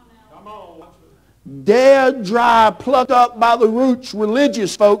 dead, dry, plucked up by the roots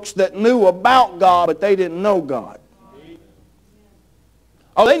religious folks that knew about God, but they didn't know God.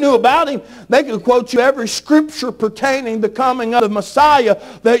 Oh, they knew about him. They could quote you every scripture pertaining to the coming of the Messiah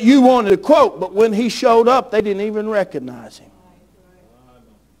that you wanted to quote, but when he showed up, they didn't even recognize him.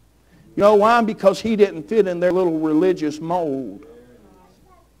 You know why? Because he didn't fit in their little religious mold.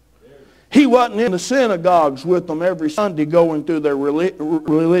 He wasn't in the synagogues with them every Sunday going through their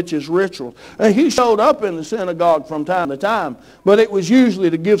religious rituals. And he showed up in the synagogue from time to time, but it was usually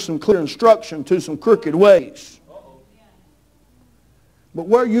to give some clear instruction to some crooked ways. But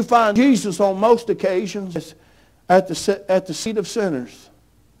where you find Jesus on most occasions is at the seat of sinners,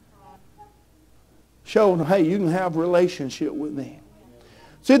 showing them, hey, you can have a relationship with me.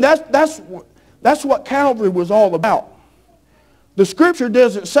 See, that's what Calvary was all about. The scripture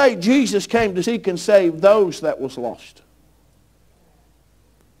doesn't say Jesus came to seek and save those that was lost.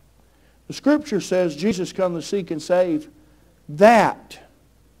 The scripture says Jesus come to seek and save that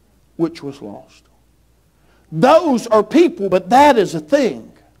which was lost. Those are people, but that is a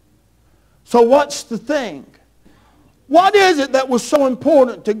thing. So what's the thing? What is it that was so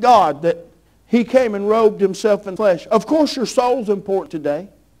important to God that He came and robed Himself in flesh? Of course your soul's important today.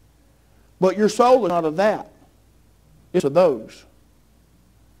 But your soul is not of that. It's of those.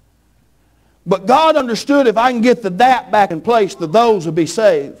 But God understood if I can get the that back in place, the those will be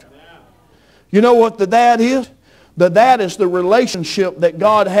saved. You know what the that is? The that is the relationship that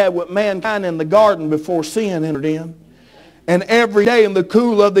God had with mankind in the garden before sin entered in. And every day in the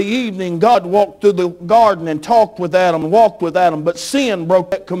cool of the evening, God walked through the garden and talked with Adam and walked with Adam. But sin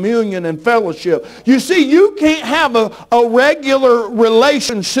broke that communion and fellowship. You see, you can't have a regular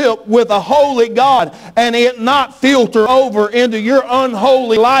relationship with a holy God and it not filter over into your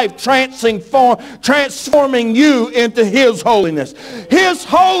unholy life, transforming you into His holiness. His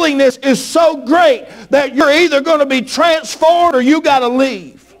holiness is so great that you're either going to be transformed or you got to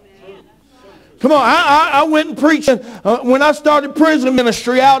leave. Come on, I went and preached. When I started prison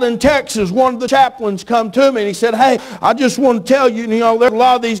ministry out in Texas, one of the chaplains come to me and he said, hey, I just want to tell you, there's a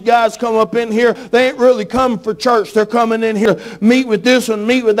lot of these guys come up in here. They ain't really coming for church. They're coming in here to meet with this one,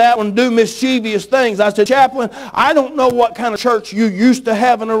 meet with that one, do mischievous things. I said, chaplain, I don't know what kind of church you used to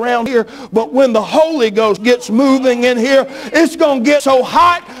having around here, but when the Holy Ghost gets moving in here, it's going to get so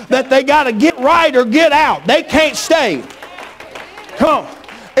hot that they got to get right or get out. They can't stay. Come on.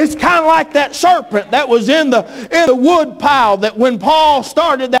 It's kind of like that serpent that was in the wood pile that when Paul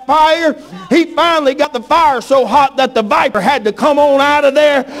started that fire, he finally got the fire so hot that the viper had to come on out of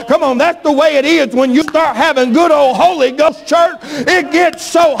there. Come on, that's the way it is when you start having good old Holy Ghost church. It gets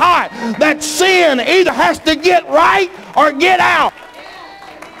so hot that sin either has to get right or get out.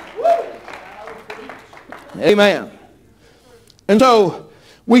 Amen. And so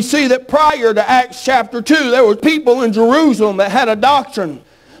we see that prior to Acts chapter 2, there were people in Jerusalem that had a doctrine.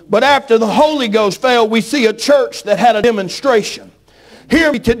 But after the Holy Ghost fell, we see a church that had a demonstration. Hear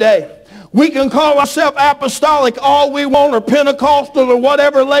me today. We can call ourselves apostolic all we want or Pentecostal or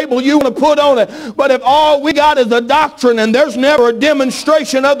whatever label you want to put on it. But if all we got is a doctrine and there's never a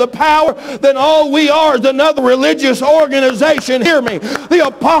demonstration of the power, then all we are is another religious organization. Hear me. The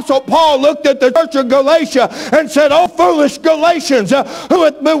Apostle Paul looked at the church of Galatia and said, "O foolish Galatians, who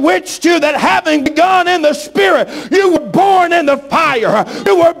hath bewitched you that having begun in the Spirit, you were born in the fire.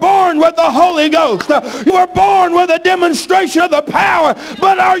 You were born with the Holy Ghost. You were born with a demonstration of the power.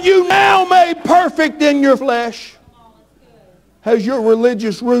 But are you now made perfect in your flesh?" Has your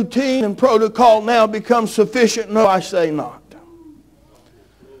religious routine and protocol now become sufficient? No, I say not.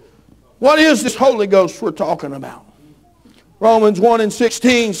 What is this Holy Ghost we're talking about? Romans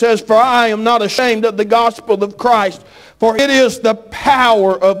 1:16 says, "For I am not ashamed of the gospel of Christ, for it is the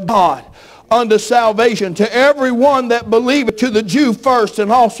power of God unto salvation to everyone that believeth, to the Jew first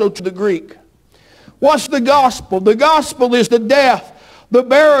and also to the Greek." What's the gospel? The gospel is the death, the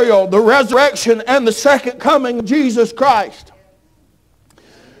burial, the resurrection, and the second coming of Jesus Christ.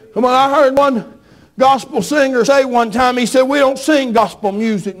 Come on, I heard one gospel singer say one time, he said, "We don't sing gospel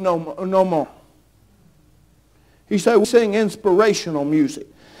music no more. He said, "We sing inspirational music."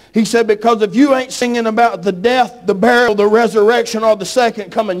 He said, "Because if you ain't singing about the death, the burial, the resurrection, or the second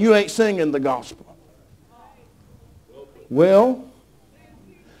coming, you ain't singing the gospel." Well,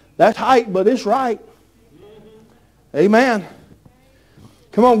 that's tight, but it's right. Amen.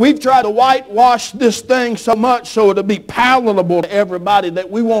 Come on, we've tried to whitewash this thing so much so it'll be palatable to everybody that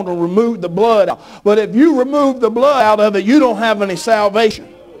we want to remove the blood out. But if you remove the blood out of it, you don't have any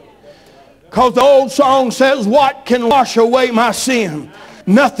salvation. Because the old song says, "What can wash away my sin?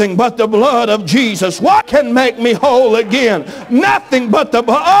 Nothing but the blood of Jesus. What can make me whole again? Nothing but the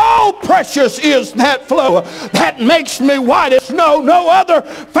blood. Oh, precious is that flow that makes me white as snow. No other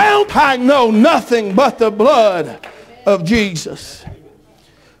fount I know. Nothing but the blood of Jesus."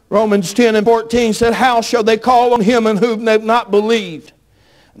 Romans 10:14 said, "How shall they call on him in whom they've not believed?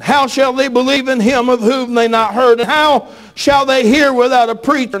 And how shall they believe in him of whom they not heard? And how shall they hear without a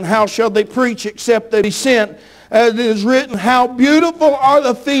preacher? And how shall they preach except they be sent? As it is written, how beautiful are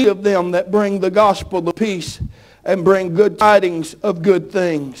the feet of them that bring the gospel of peace and bring good tidings of good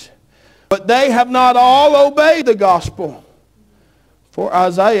things. But they have not all obeyed the gospel. For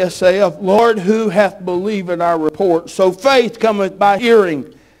Isaiah saith, Lord, who hath believed our report? So faith cometh by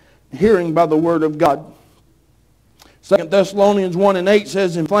hearing, hearing by the word of God." 2 Thessalonians 1:8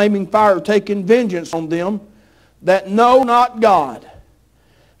 says, "In flaming fire taking vengeance on them that know not God,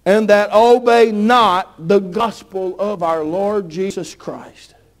 and that obey not the gospel of our Lord Jesus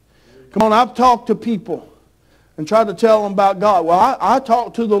Christ." Come on, I've talked to people and tried to tell them about God. Well, I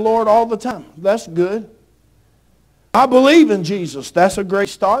talk to the Lord all the time. That's good. I believe in Jesus. That's a great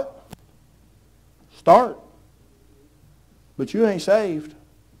start. Start. But you ain't saved.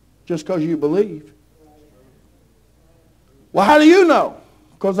 just because you believe. Well, how do you know?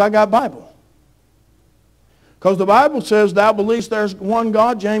 Because I got Bible. Because the Bible says, thou believest there's one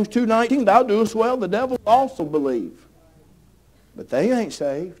God, James 2:19, thou doest well, the devil also believe. But they ain't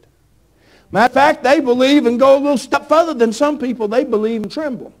saved. Matter of fact, they believe and go a little step further than some people. They believe and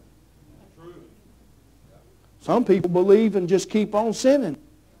tremble. Some people believe and just keep on sinning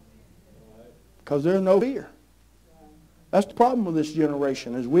because there's no fear. That's the problem with this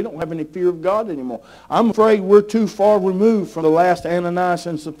generation, is we don't have any fear of God anymore. I'm afraid we're too far removed from the last Ananias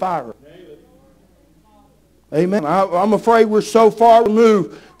and Sapphira. Amen. I'm afraid we're so far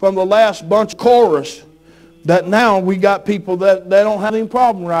removed from the last bunch of chorus that now we got people that don't have any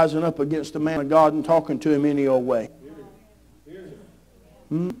problem rising up against the man of God and talking to him any old way.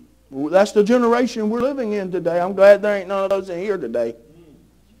 That's the generation we're living in today. I'm glad there ain't none of those in here today.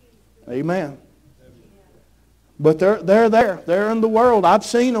 Amen. But they're there. They're in the world. I've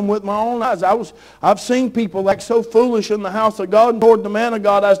seen them with my own eyes. I've seen people act so foolish in the house of God, and toward the man of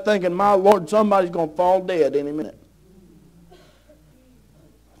God, I was thinking, my Lord, somebody's going to fall dead any minute.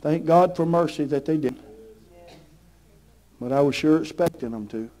 Thank God for mercy that they didn't. But I was sure expecting them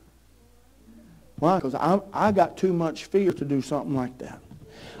to. Why? Because I got too much fear to do something like that.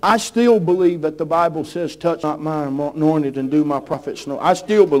 I still believe that the Bible says, touch not my anointed and do my prophets no. I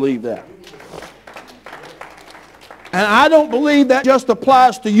still believe that. And I don't believe that just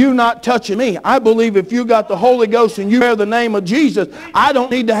applies to you not touching me. I believe if you got the Holy Ghost and you bear the name of Jesus, I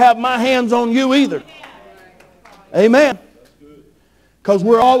don't need to have my hands on you either. Amen. Because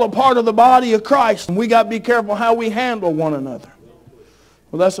we're all a part of the body of Christ, and we got to be careful how we handle one another.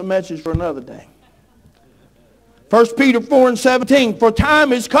 Well, that's a message for another day. 1 Peter 4:17, for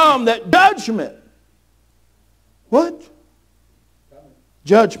time has come that judgment. What?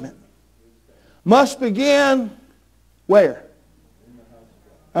 Judgment must begin where?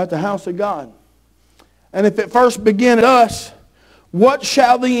 At the house of God. And if it first begin at us, what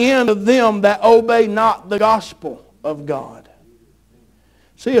shall the end of them that obey not the gospel of God?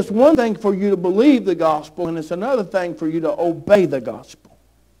 See, it's one thing for you to believe the gospel, and it's another thing for you to obey the gospel.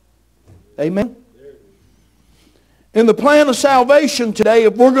 Amen? In the plan of salvation today,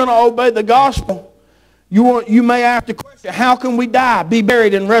 if we're going to obey the gospel, you may ask the question, how can we die, be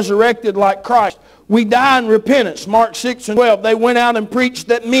buried, and resurrected like Christ? We die in repentance. Mark 6:12. They went out and preached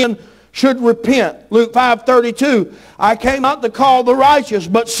that men should repent. Luke 5:32. I came not to call the righteous,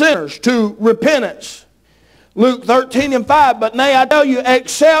 but sinners to repentance. Luke 13:5. But nay, I tell you,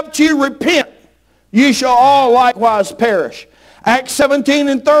 except you repent, ye shall all likewise perish. Acts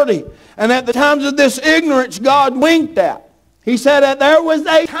 17:30. And at the times of this ignorance, God winked at. He said that there was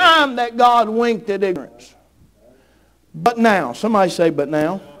a time that God winked at ignorance. But now, somebody say, but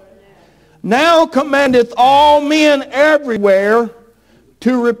now. Now commandeth all men everywhere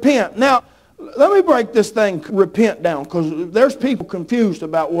to repent. Now, let me break this thing, repent, down, because there's people confused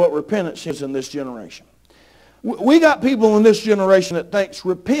about what repentance is in this generation. We got people in this generation that thinks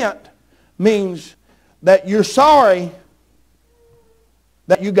repent means that you're sorry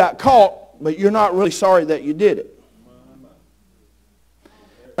that you got caught, but you're not really sorry that you did it.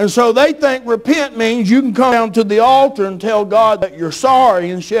 And so they think repent means you can come down to the altar and tell God that you're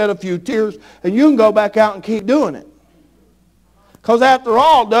sorry and shed a few tears, and you can go back out and keep doing it. Because after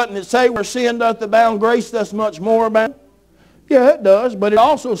all, doesn't it say where sin doth abound, grace doth much more abound? Yeah, it does, but it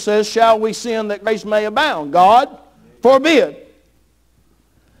also says, shall we sin that grace may abound? God forbid.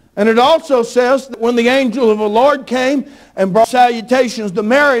 And it also says that when the angel of the Lord came and brought salutations to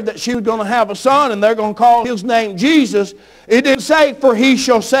Mary that she was going to have a son and they're going to call his name Jesus, it didn't say, for he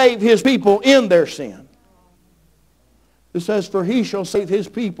shall save his people in their sin. It says, for he shall save his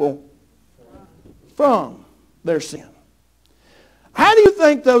people from their sin. How do you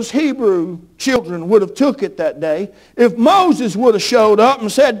think those Hebrew children would have took it that day if Moses would have showed up and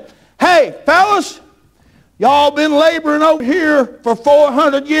said, hey, fellas, y'all been laboring over here for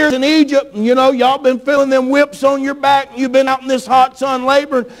 400 years in Egypt, and y'all been feeling them whips on your back, and you've been out in this hot sun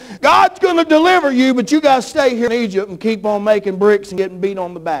laboring. God's going to deliver you, but you got to stay here in Egypt and keep on making bricks and getting beat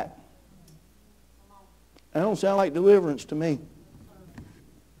on the back. That don't sound like deliverance to me.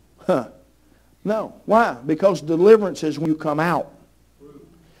 No. Why? Because deliverance is when you come out.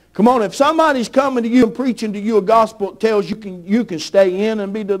 Come on, if somebody's coming to you and preaching to you a gospel that tells you can stay in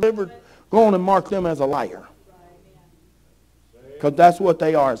and be delivered, go on and mark them as a liar. Because that's what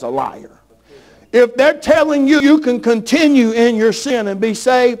they are, as a liar. If they're telling you you can continue in your sin and be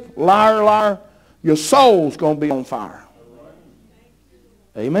saved, liar, liar, your soul's going to be on fire.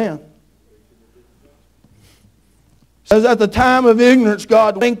 Amen. It says, at the time of ignorance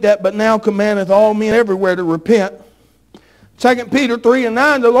God winked at, but now commandeth all men everywhere to repent. 2 Peter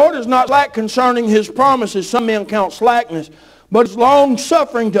 3:9, the Lord is not slack concerning his promises, some men count slackness, but is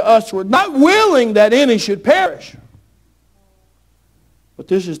long-suffering to usward, not willing that any should perish. But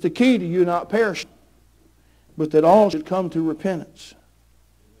this is the key to you not perishing, but that all should come to repentance.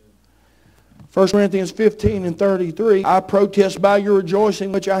 1 Corinthians 15:33, I protest by your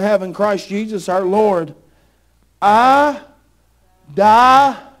rejoicing which I have in Christ Jesus our Lord, I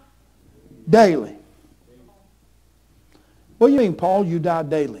die daily. What do you mean, Paul, you die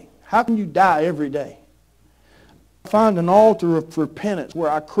daily? How can you die every day? I find an altar of repentance where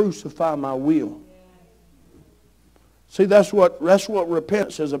I crucify my will. See, that's what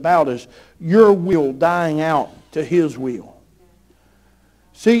repentance is about, is your will dying out to his will.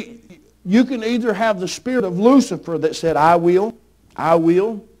 See, you can either have the spirit of Lucifer that said, I will, I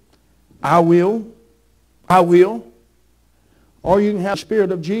will, I will, I will. Or you can have the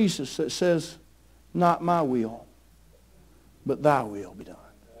spirit of Jesus that says, not my will, but thy will be done.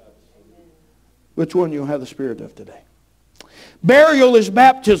 Which one you'll have the spirit of today? Burial is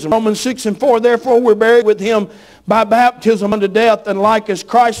baptism. Romans 6:4, therefore we're buried with him by baptism unto death, and like as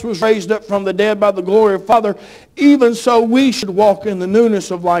Christ was raised up from the dead by the glory of Father, even so we should walk in the newness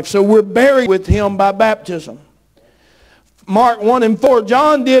of life. So we're buried with him by baptism. Mark 1:4,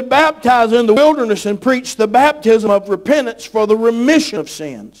 John did baptize in the wilderness and preached the baptism of repentance for the remission of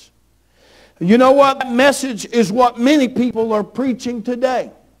sins. You know what? That message is what many people are preaching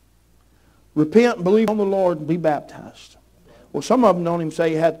today. Repent and believe on the Lord and be baptized. Well, some of them don't even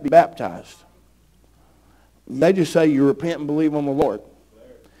say you have to be baptized. They just say you repent and believe on the Lord.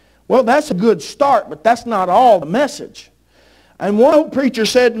 Well, that's a good start, but that's not all the message. And one old preacher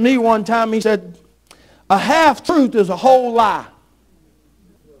said to me one time, he said, a half-truth is a whole lie.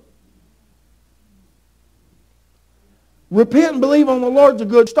 Repent and believe on the Lord is a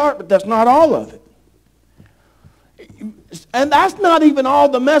good start, but that's not all of it. And that's not even all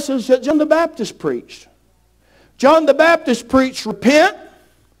the message that John the Baptist preached. John the Baptist preached, repent,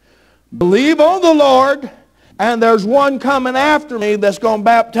 believe on the Lord, and there's one coming after me that's going to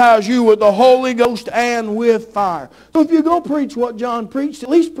baptize you with the Holy Ghost and with fire. So if you're going to preach what John preached, at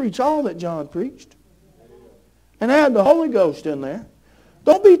least preach all that John preached. And add the Holy Ghost in there.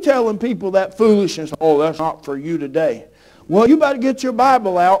 Don't be telling people that foolishness, oh, that's not for you today. Well, you better get your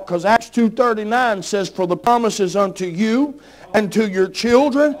Bible out, because Acts 2:39 says, for the promises unto you and to your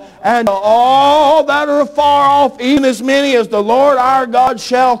children and to all that are afar off, even as many as the Lord our God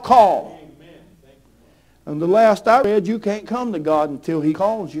shall call. And the last I read, you can't come to God until he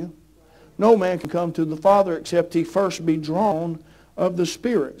calls you. No man can come to the Father except he first be drawn of the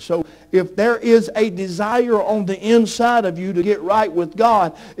Spirit. So if there is a desire on the inside of you to get right with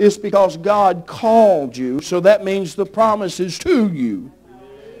God, it's because God called you. So that means the promise is to you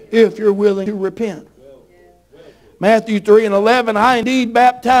if you're willing to repent. Matthew 3:11, I indeed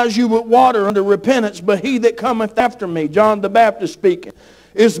baptize you with water unto repentance, but he that cometh after me, John the Baptist speaking,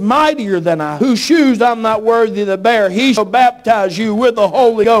 is mightier than I, whose shoes I'm not worthy to bear. He shall baptize you with the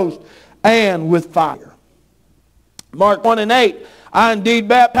Holy Ghost and with fire. Mark 1:8, I indeed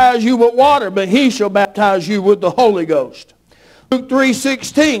baptize you with water, but he shall baptize you with the Holy Ghost. Luke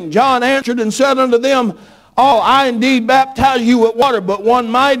 3:16, John answered and said unto them, I indeed baptize you with water, but one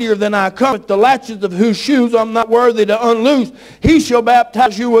mightier than I cometh, the latchets of whose shoes I'm not worthy to unloose. He shall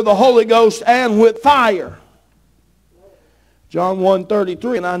baptize you with the Holy Ghost and with fire. John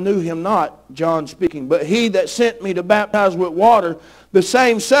 1:33, and I knew him not, John speaking, but he that sent me to baptize with water, the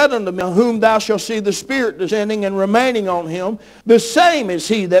same said unto me, whom thou shalt see the Spirit descending and remaining on him, the same is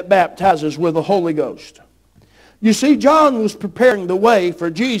he that baptizes with the Holy Ghost. You see, John was preparing the way for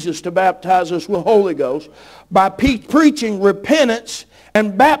Jesus to baptize us with the Holy Ghost by preaching repentance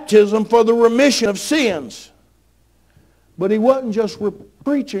and baptism for the remission of sins. But he wasn't just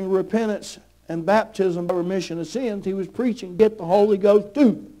preaching repentance and baptism for remission of sins. He was preaching, get the Holy Ghost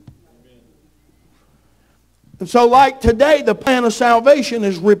too. And so like today, the plan of salvation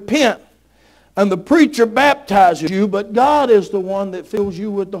is repent. And the preacher baptizes you, but God is the one that fills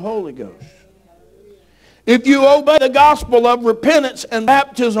you with the Holy Ghost. If you obey the gospel of repentance and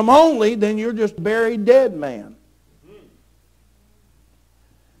baptism only, then you're just a buried dead man.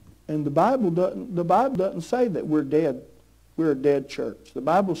 And the Bible doesn't say that we're dead. We're a dead church. The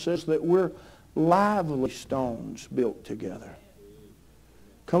Bible says that we're lively stones built together.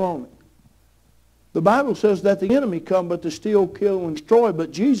 Come on. The Bible says that the enemy come but to steal, kill, and destroy.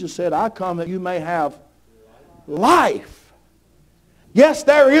 But Jesus said, I come that you may have life. Yes,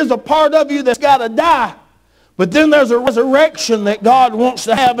 there is a part of you that's got to die. But then there's a resurrection that God wants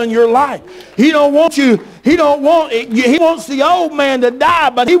to have in your life. He wants the old man to die,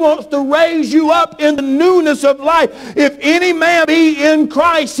 but he wants to raise you up in the newness of life. If any man be in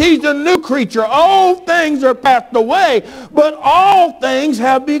Christ, he's a new creature. Old things are passed away, but all things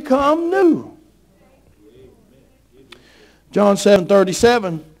have become new. John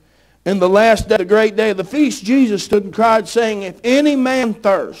 7:37, in the last day, the great day of the feast, Jesus stood and cried, saying, if any man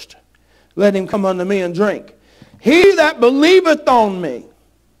thirst, let him come unto me and drink. He that believeth on me.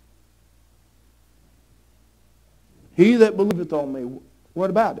 He that believeth on me.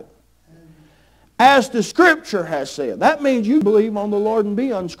 What about it? As the Scripture has said. That means you believe on the Lord and be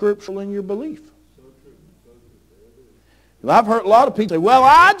unscriptural in your belief. Well, I've heard a lot of people say, well,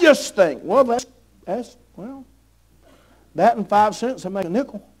 I just think. Well, well, that and 5 cents will make a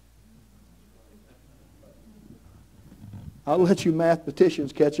nickel. I'll let you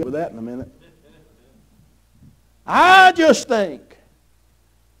mathematicians catch up with that in a minute. I just think.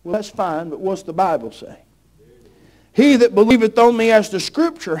 Well, that's fine, but what's the Bible say? He that believeth on me, as the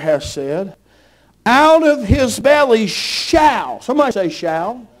Scripture has said, out of his belly shall, somebody say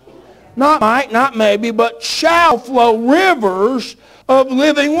shall, not might, not maybe, but shall flow rivers of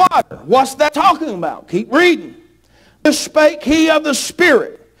living water. What's that talking about? Keep reading. This spake he of the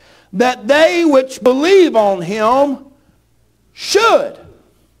Spirit, that they which believe on him should.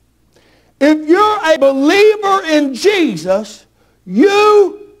 If you're a believer in Jesus,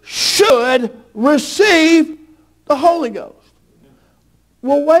 you should receive the Holy Ghost.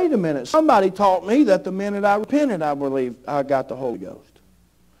 Well, wait a minute. Somebody taught me that the minute I repented, I believed I got the Holy Ghost.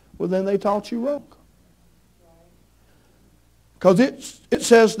 Well, then they taught you wrong. Because it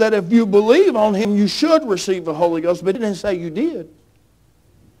says that if you believe on him, you should receive the Holy Ghost, but it didn't say you did.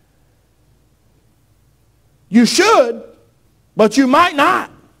 You should, but you might not.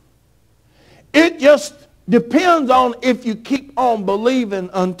 It just depends on if you keep on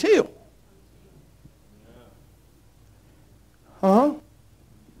believing until.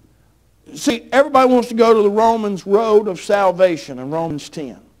 See, everybody wants to go to the Romans road of salvation in Romans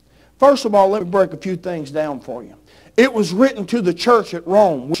 10. First of all, let me break a few things down for you. It was written to the church at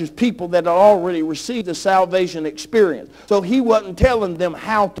Rome, which is people that had already received the salvation experience. So he wasn't telling them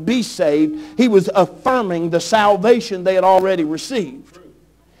how to be saved. He was affirming the salvation they had already received.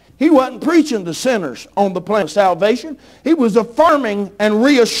 He wasn't preaching to sinners on the plan of salvation. He was affirming and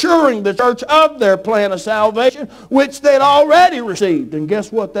reassuring the church of their plan of salvation, which they'd already received. And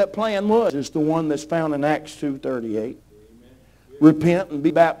guess what that plan was? It's the one that's found in Acts 2:38. Repent and be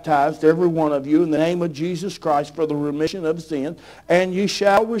baptized, every one of you, in the name of Jesus Christ for the remission of sins, and ye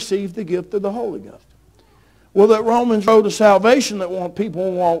shall receive the gift of the Holy Ghost. Well, that Romans road to salvation that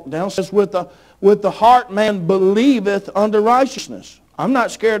people walk down says, with the heart man believeth unto righteousness. I'm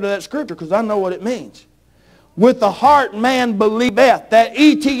not scared of that scripture because I know what it means. With the heart man believeth. That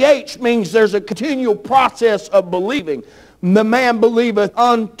ETH means there's a continual process of believing. The man believeth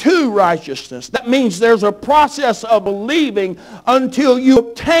unto righteousness. That means there's a process of believing until you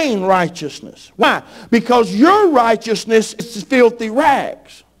obtain righteousness. Why? Because your righteousness is filthy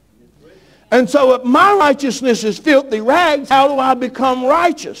rags. And so if my righteousness is filthy rags, how do I become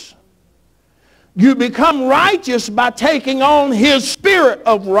righteous? You become righteous by taking on his spirit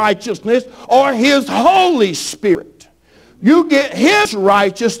of righteousness or his Holy Spirit. You get his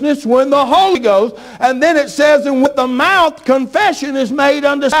righteousness when the Holy Ghost, and then it says, and with the mouth confession is made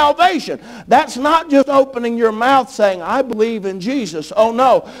unto salvation. That's not just opening your mouth saying, I believe in Jesus. Oh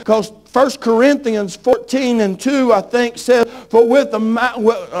no, because 1 Corinthians 14:2, I think, says, for with the mouth,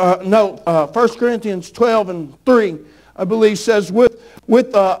 1 Corinthians 12:3, I believe, says,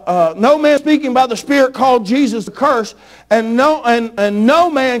 no man speaking by the Spirit called Jesus the curse, and no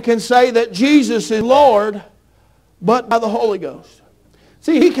man can say that Jesus is Lord but by the Holy Ghost.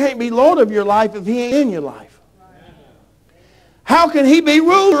 See, he can't be Lord of your life if he ain't in your life. How can he be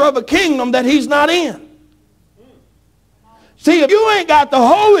ruler of a kingdom that he's not in? See, if you ain't got the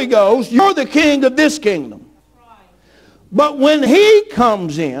Holy Ghost, you're the king of this kingdom. But when he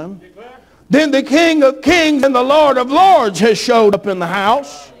comes in, then the King of Kings and the Lord of Lords has showed up in the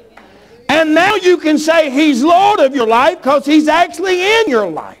house. And now you can say he's Lord of your life because he's actually in your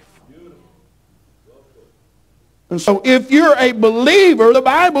life. And so if you're a believer, the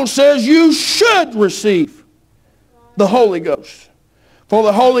Bible says you should receive the Holy Ghost. For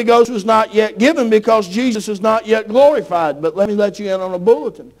the Holy Ghost was not yet given because Jesus is not yet glorified. But let me let you in on a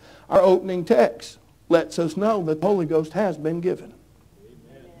bulletin. Our opening text lets us know that the Holy Ghost has been given.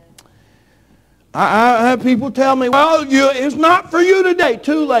 I have people tell me, well, it's not for you today.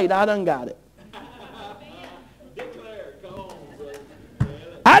 Too late. I done got it.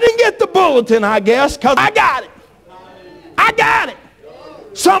 I didn't get the bulletin, I guess, because I got it. I got it.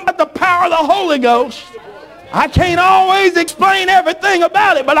 Something about the power of the Holy Ghost. I can't always explain everything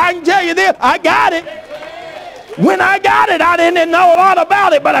about it, but I can tell you this, I got it. When I got it, I didn't know a lot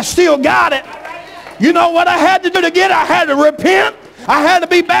about it, but I still got it. You know what I had to do to get it? I had to repent. I had to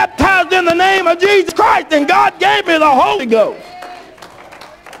be baptized in the name of Jesus Christ, and God gave me the Holy Ghost.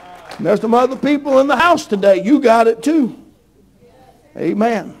 And there's some other people in the house today. You got it too.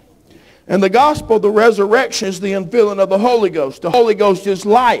 Amen. And the gospel, the resurrection, is the infilling of the Holy Ghost. The Holy Ghost is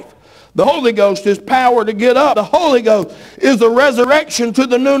life. The Holy Ghost is power to get up. The Holy Ghost is the resurrection to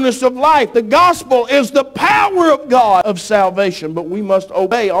the newness of life. The gospel is the power of God of salvation. But we must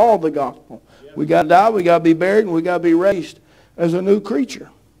obey all the gospel. We got to die, we got to be buried, and we got to be raised as a new creature.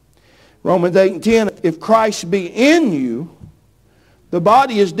 Romans 8:10, if Christ be in you, the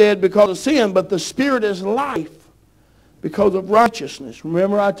body is dead because of sin, but the spirit is life because of righteousness.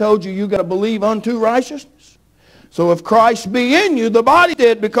 Remember I told you got to believe unto righteousness? So if Christ be in you, the body is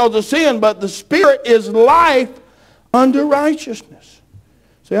dead because of sin, but the spirit is life unto righteousness.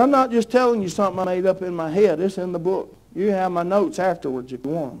 See, I'm not just telling you something I made up in my head. It's in the book. You have my notes afterwards if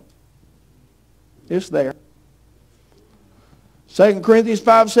you want them. It's there. 2 Corinthians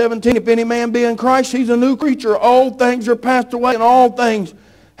 5:17, if any man be in Christ, he's a new creature. Old things are passed away, and all things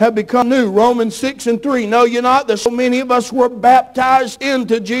have become new. Romans 6:3, know you not that so many of us were baptized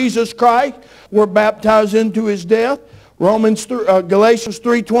into Jesus Christ, were baptized into his death. Galatians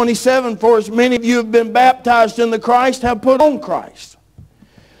 3:27, for as many of you have been baptized in the Christ, have put on Christ.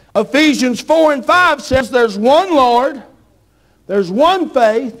 Ephesians 4:5 says there's one Lord, there's one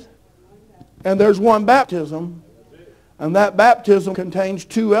faith, and there's one baptism. And that baptism contains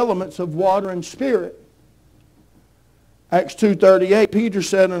two elements of water and spirit. Acts 2:38, Peter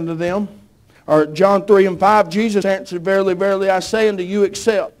said unto them, or John 3:5, Jesus answered, verily, verily, I say unto you,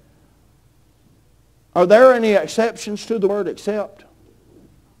 except. Are there any exceptions to the word except?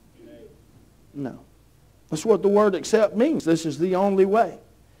 No. That's what the word except means. This is the only way.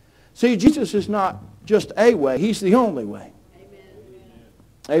 See, Jesus is not just a way. He's the only way.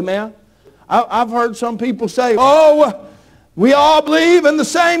 Amen? I've heard some people say, oh, we all believe in the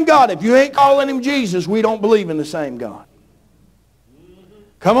same God. If you ain't calling him Jesus, we don't believe in the same God.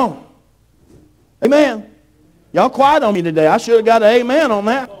 Come on. Amen. Y'all quiet on me today. I should have got an amen on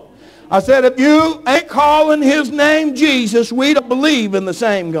that. I said, if you ain't calling his name Jesus, we don't believe in the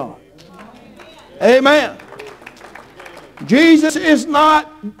same God. Amen. Jesus is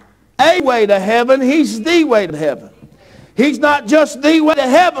not a way to heaven. He's the way to heaven. He's not just the way to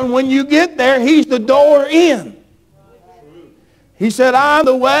heaven. When you get there, he's the door in. He said, I'm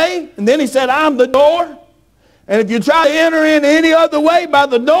the way. And then he said, I'm the door. And if you try to enter in any other way by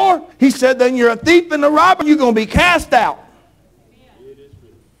the door, he said, then you're a thief and a robber. You're going to be cast out.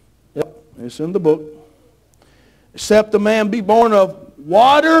 Yep, it's in the book. Except a man be born of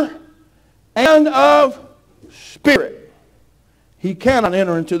water and of spirit, he cannot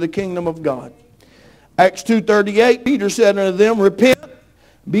enter into the kingdom of God. Acts 2:38, Peter said unto them, repent,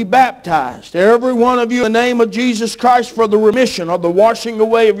 be baptized, every one of you, in the name of Jesus Christ, for the remission or the washing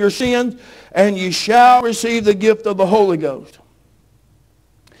away of your sins, and ye shall receive the gift of the Holy Ghost.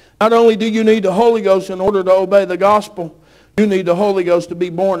 Not only do you need the Holy Ghost in order to obey the gospel, you need the Holy Ghost to be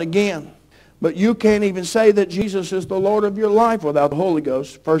born again. But you can't even say that Jesus is the Lord of your life without the Holy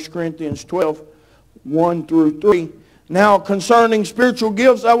Ghost. 1 Corinthians 12, 1 through 3. Now concerning spiritual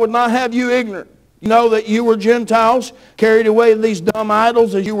gifts, I would not have you ignorant. You know that you were Gentiles, carried away these dumb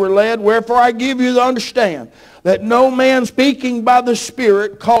idols as you were led. Wherefore I give you to understand that no man speaking by the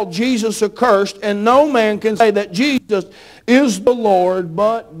Spirit called Jesus accursed, and no man can say that Jesus is the Lord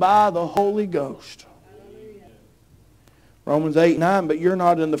but by the Holy Ghost. Romans 8:9, but you're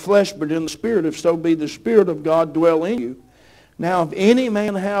not in the flesh but in the Spirit, if so be the Spirit of God dwell in you. Now if any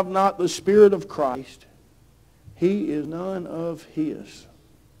man have not the Spirit of Christ, he is none of his.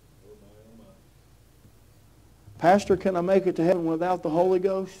 Pastor, can I make it to heaven without the Holy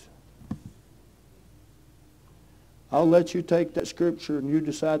Ghost? I'll let you take that scripture and you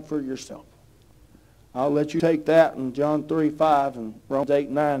decide for yourself. I'll let you take that and John 3:5 and Romans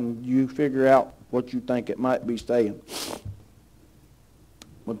 8:9 and you figure out what you think it might be saying.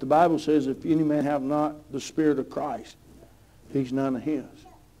 But the Bible says, if any man have not the Spirit of Christ, he's none of his.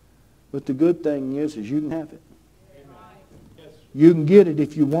 But the good thing is you can have it. You can get it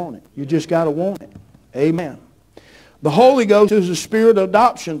if you want it. You just got to want it. Amen. The Holy Ghost is the spirit of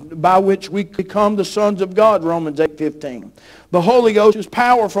adoption by which we become the sons of God, Romans 8:15. The Holy Ghost is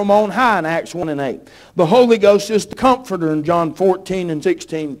power from on high in Acts 1 and 8. The Holy Ghost is the comforter in John 14 and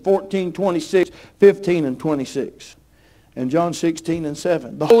 16, 14, 26, 15 and 26. in John 16 and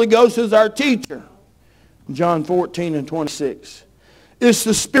 7. The Holy Ghost is our teacher, John 14 and 26. It's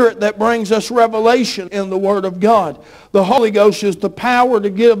the Spirit that brings us revelation in the Word of God. The Holy Ghost is the power to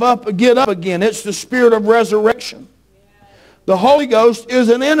get up again. It's the Spirit of resurrection. The Holy Ghost is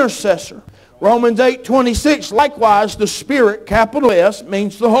an intercessor. Romans 8:26, likewise the Spirit, capital S,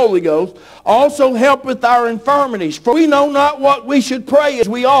 means the Holy Ghost, also helpeth our infirmities. For we know not what we should pray as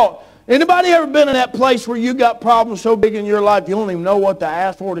we ought. Anybody ever been in that place where you got problems so big in your life you don't even know what to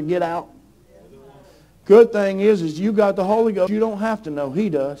ask for to get out? Good thing is you got the Holy Ghost. You don't have to know. He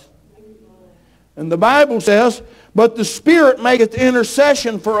does. And the Bible says, but the Spirit maketh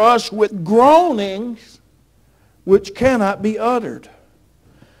intercession for us with groanings which cannot be uttered.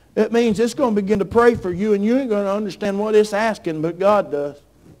 It means it's going to begin to pray for you, and you ain't going to understand what it's asking, but God does.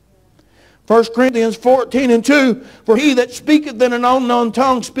 1 Corinthians 14 and 2, for he that speaketh in an unknown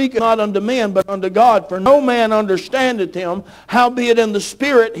tongue speaketh not unto men, but unto God. For no man understandeth him, howbeit in the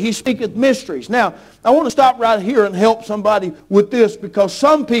Spirit he speaketh mysteries. Now, I want to stop right here and help somebody with this, because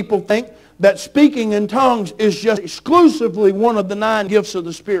some people think that speaking in tongues is just exclusively one of the 9 gifts of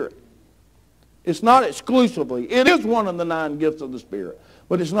the Spirit. It's not exclusively. It is one of the 9 gifts of the Spirit,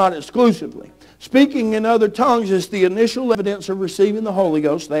 but it's not exclusively. Speaking in other tongues is the initial evidence of receiving the Holy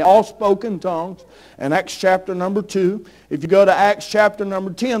Ghost. They all spoke in tongues in Acts chapter number 2. If you go to Acts chapter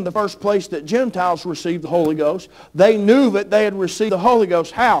number 10, the first place that Gentiles received the Holy Ghost, they knew that they had received the Holy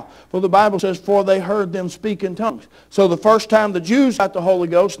Ghost. How? For the Bible says, for they heard them speak in tongues. So the first time the Jews got the Holy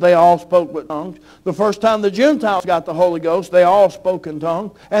Ghost, they all spoke with tongues. The first time the Gentiles got the Holy Ghost, they all spoke in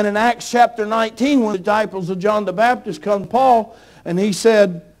tongues. And in Acts chapter 19, when the disciples of John the Baptist come to Paul, and he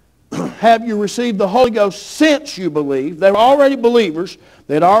said, have you received the Holy Ghost since you believe? They were already believers.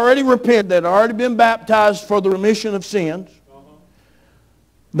 They had already repented. They had already been baptized for the remission of sins.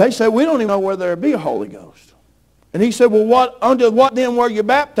 They said, we don't even know whether there be a Holy Ghost. And he said, well, under what then were you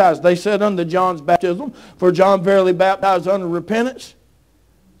baptized? They said, under John's baptism, for John verily baptized under repentance.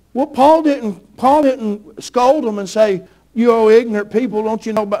 Well, Paul didn't scold them and say, you ignorant people, don't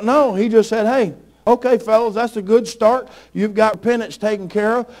you know about? No, he just said, hey, okay, fellas, that's a good start. You've got repentance taken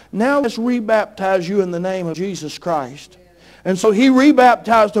care of. Now let's rebaptize you in the name of Jesus Christ. And so he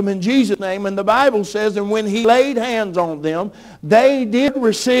rebaptized them in Jesus' name. And the Bible says, and when he laid hands on them, they did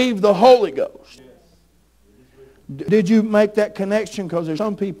receive the Holy Ghost. Did you make that connection? Because there's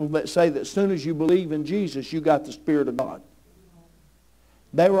some people that say that as soon as you believe in Jesus, you got the Spirit of God.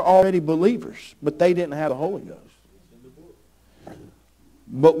 They were already believers, but they didn't have the Holy Ghost.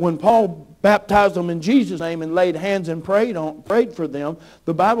 But when Paul baptized them in Jesus' name and laid hands and prayed for them,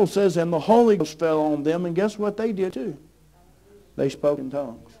 the Bible says, and the Holy Ghost fell on them, and guess what they did too? They spoke in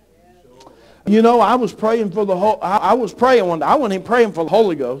tongues. You know, I was praying for I was praying one day. I wasn't even praying for the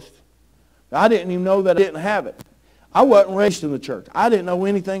Holy Ghost. I didn't even know that I didn't have it. I wasn't raised in the church. I didn't know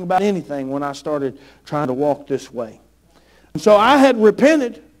anything about anything when I started trying to walk this way. And so I had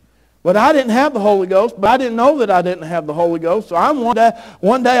repented. But I didn't have the Holy Ghost, but I didn't know that I didn't have the Holy Ghost. So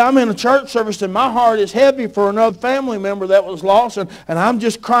one day I'm in a church service and my heart is heavy for another family member that was lost, and I'm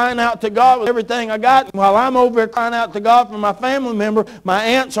just crying out to God with everything I got. And while I'm over there crying out to God for my family member, my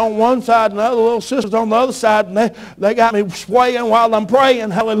aunt's on one side and the other little sister's on the other side, and they got me swaying while I'm praying,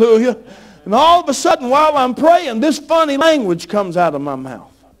 hallelujah. And all of a sudden while I'm praying, this funny language comes out of my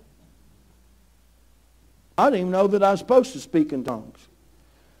mouth. I didn't even know that I was supposed to speak in tongues.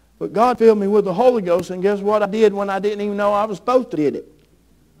 But God filled me with the Holy Ghost, and guess what I did when I didn't even know I was supposed to did it?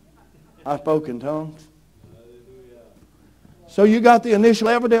 I spoke in tongues. So you got the initial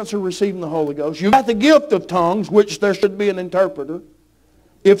evidence of receiving the Holy Ghost. You got the gift of tongues, which there should be an interpreter,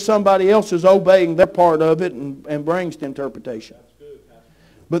 if somebody else is obeying their part of it and brings the interpretation.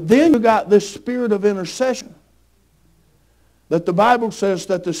 But then you got this spirit of intercession. That the Bible says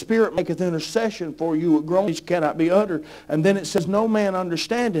that the Spirit maketh intercession for you with groanings cannot be uttered. And then it says, no man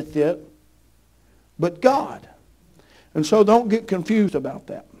understandeth it, but God. And so don't get confused about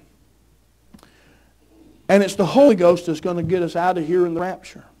that. And it's the Holy Ghost that's going to get us out of here in the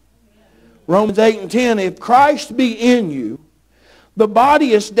rapture. Romans 8 and 10, if Christ be in you, the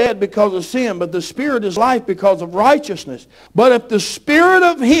body is dead because of sin, but the Spirit is life because of righteousness. But if the Spirit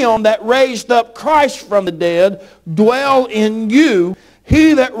of him that raised up Christ from the dead dwell in you,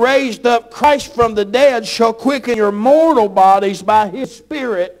 he that raised up Christ from the dead shall quicken your mortal bodies by his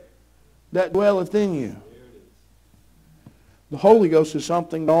Spirit that dwelleth in you. The Holy Ghost is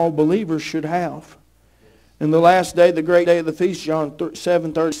something all believers should have. In the last day, the great day of the feast, John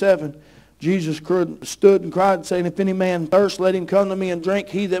 7:37, Jesus stood and cried, saying, if any man thirst, let him come to me and drink.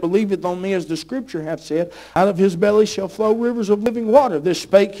 He that believeth on me, as the Scripture hath said, out of his belly shall flow rivers of living water. This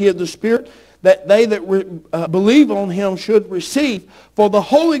spake he of the Spirit that they that believe on him should receive. For the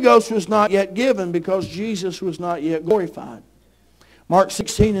Holy Ghost was not yet given, because Jesus was not yet glorified. Mark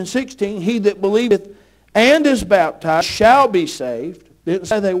 16:16, he that believeth and is baptized shall be saved. Didn't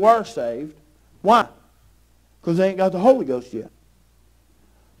say they were saved. Why? Because they ain't got the Holy Ghost yet.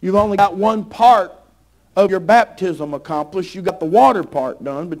 You've only got one part of your baptism accomplished. You got the water part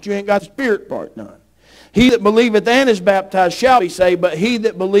done, but you ain't got the Spirit part done. He that believeth and is baptized shall be saved, but he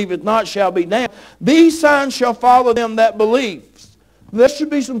that believeth not shall be damned. These signs shall follow them that believe. There should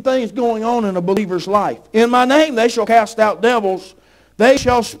be some things going on in a believer's life. In my name they shall cast out devils. They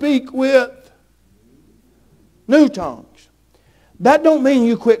shall speak with new tongues. That don't mean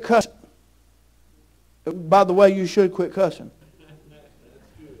you quit cussing. By the way, you should quit cussing.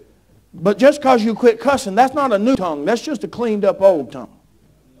 But just because you quit cussing, that's not a new tongue. That's just a cleaned up old tongue.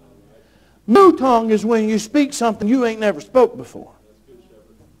 New tongue is when you speak something you ain't never spoke before.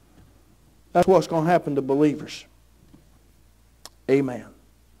 That's what's going to happen to believers. Amen.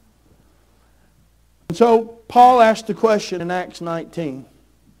 And so Paul asked the question in Acts 19.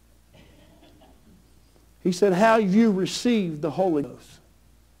 He said, how have you received the Holy Ghost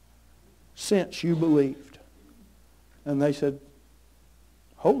since you believed? And they said,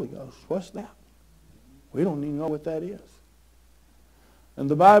 Holy Ghost, what's that? We don't even know what that is. And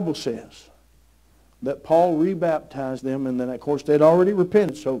the Bible says that Paul rebaptized them, and then of course they'd already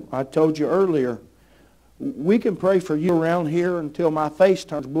repented. So I told you earlier, we can pray for you around here until my face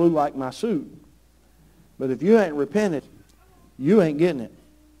turns blue like my suit. But if you ain't repented, you ain't getting it.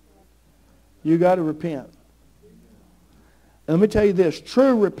 You got to repent. And let me tell you this,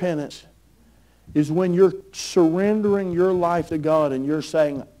 true repentance is when you're surrendering your life to God and you're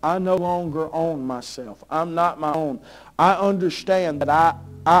saying, I no longer own myself. I'm not my own. I understand that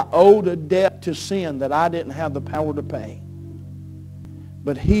I owed a debt to sin that I didn't have the power to pay.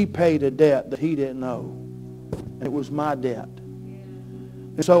 But he paid a debt that he didn't owe. And it was my debt.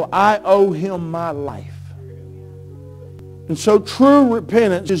 And so I owe him my life. And so true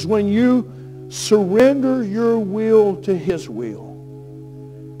repentance is when you surrender your will to his will.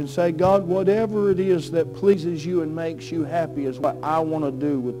 And say, God, whatever it is that pleases you and makes you happy is what I want to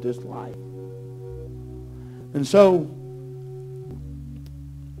do with this life. And so,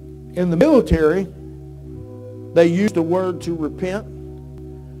 in the military, they use the word to repent.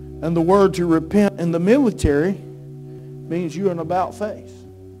 And the word to repent in the military means you're an about face.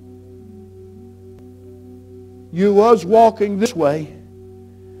 You was walking this way,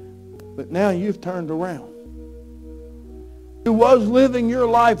 but now you've turned around. You was living your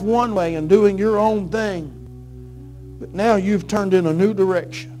life one way and doing your own thing, but now you've turned in a new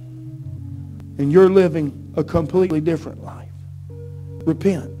direction and you're living a completely different life.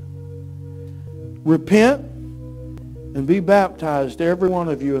 Repent. Repent and be baptized, every one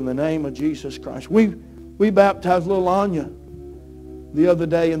of you, in the name of Jesus Christ. We baptized little Anya the other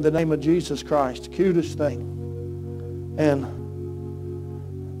day in the name of Jesus Christ. The cutest thing. And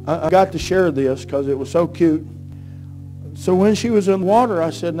I got to share this because it was so cute. So when she was in the water,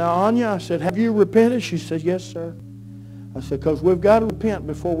 I said, now Anya, I said, have you repented? She said, yes, sir. I said, because we've got to repent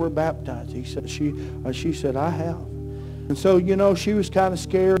before we're baptized. She said, I have. And so, you know, she was kind of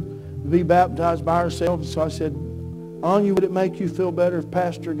scared to be baptized by herself. So I said, Anya, would it make you feel better if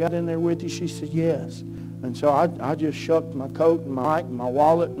Pastor got in there with you? She said, yes. And so I just shucked my coat and my mic and my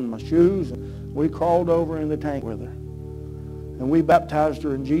wallet and my shoes, and we crawled over in the tank with her. And we baptized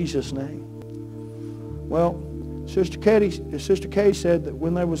her in Jesus' name. Well, Sister Katie said that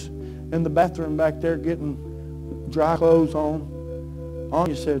when they was in the bathroom back there getting dry clothes on,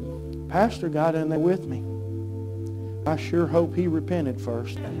 Anya said, Pastor got in there with me. I sure hope he repented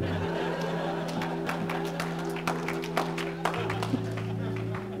first.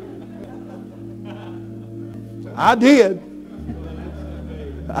 I did.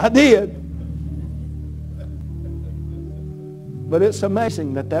 But it's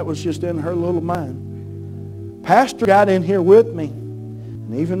amazing that was just in her little mind. Pastor got in here with me.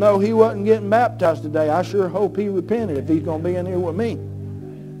 And even though he wasn't getting baptized today, I sure hope he repented if he's going to be in here with me.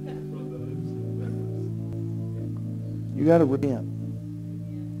 You got to repent.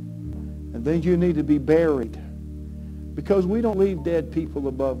 And then you need to be buried. Because we don't leave dead people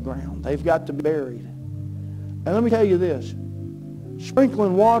above ground. They've got to be buried. And let me tell you this.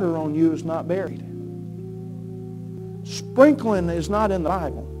 Sprinkling water on you is not buried. Sprinkling is not in the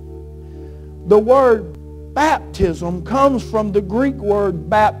Bible. The word baptism comes from the Greek word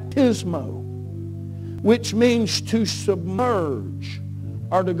baptismo, which means to submerge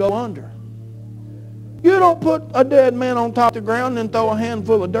or to go under. You don't put a dead man on top of the ground and throw a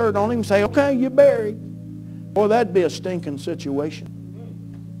handful of dirt on him and say, okay, you're buried. Boy, that'd be a stinking situation.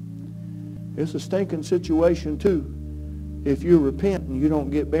 It's a stinking situation too if you repent and you don't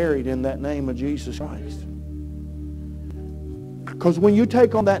get buried in that name of Jesus Christ. Because when you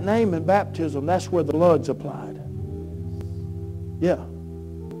take on that name in baptism, that's where the blood's applied. Yeah.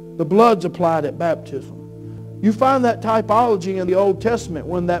 The blood's applied at baptism. You find that typology in the Old Testament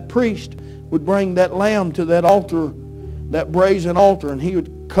when that priest would bring that lamb to that altar, that brazen altar, and he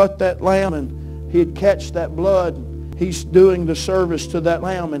would cut that lamb and he'd catch that blood. He's doing the service to that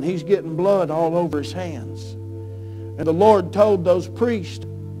lamb and he's getting blood all over his hands. And the Lord told those priests,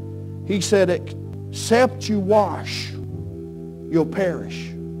 he said, except you wash, you'll perish.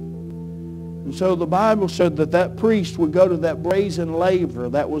 And so the Bible said that that priest would go to that brazen laver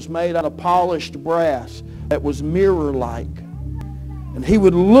that was made out of polished brass, that was mirror-like. And he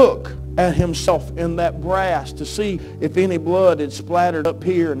would look at himself in that brass to see if any blood had splattered up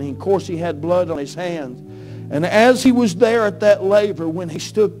here. And of course he had blood on his hands. And as he was there at that laver, when he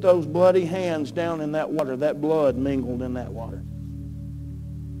stuck those bloody hands down in that water, that blood mingled in that water.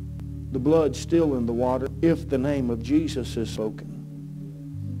 The blood's still in the water if the name of Jesus is spoken.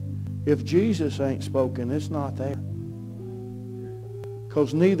 If Jesus ain't spoken, it's not there.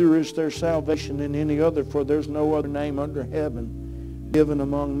 Because neither is there salvation in any other, for there's no other name under heaven given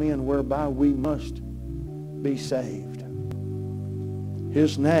among men whereby we must be saved.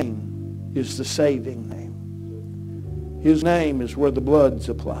 His name is the saving name. His name is where the blood's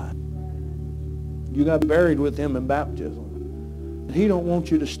applied. You got buried with him in baptism. He don't want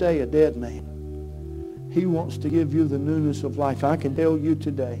you to stay a dead man. He wants to give you the newness of life. I can tell you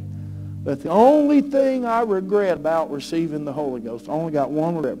today that the only thing I regret about receiving the Holy Ghost, I only got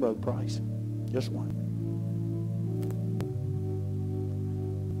one regret, Brother Price. Just one.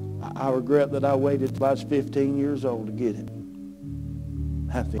 I regret that I waited till I was 15 years old to get it.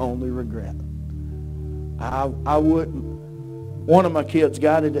 That's the only regret. I wouldn't. One of my kids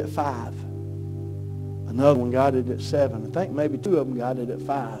got it at 5. Another one got it at 7. I think maybe 2 of them got it at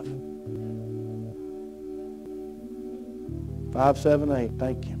 5. 5, 7, 8.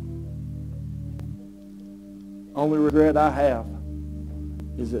 Thank you. Only regret I have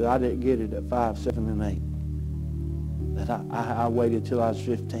is that I didn't get it at 5, 7, and 8. That I waited till I was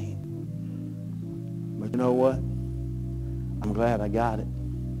 15. But you know what? I'm glad I got it.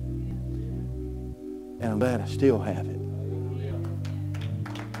 And I'm glad I still have it.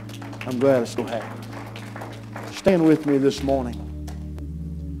 I'm glad I still have it. Stand with me this morning.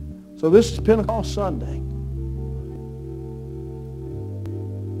 So this is Pentecost Sunday.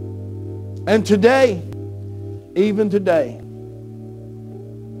 And today, even today,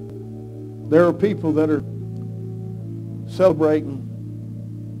 there are people that are celebrating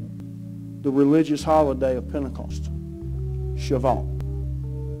the religious holiday of Pentecost, Shavuot.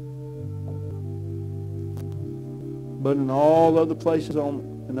 But in all other places,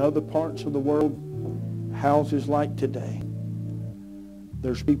 in other parts of the world, houses like today,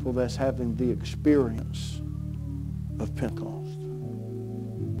 there's people that's having the experience of Pentecost.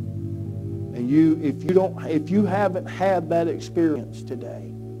 And if you haven't had that experience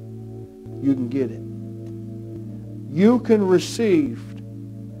today, you can get it. You can receive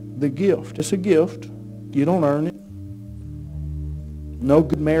the gift. It's a gift. You don't earn it. No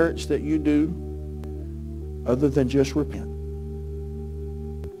good merits that you do other than just repent.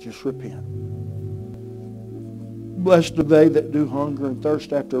 Just repent. Blessed are they that do hunger and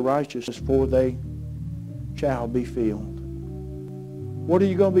thirst after righteousness, for they shall be filled. What are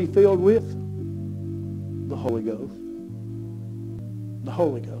you going to be filled with? The Holy Ghost. The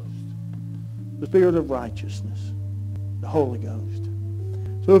Holy Ghost. The Spirit of righteousness. The Holy Ghost.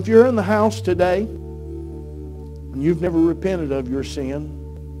 So if you're in the house today and you've never repented of your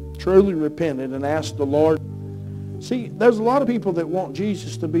sin, truly repented and asked the Lord. See, there's a lot of people that want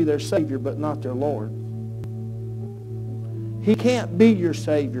Jesus to be their Savior but not their Lord. He can't be your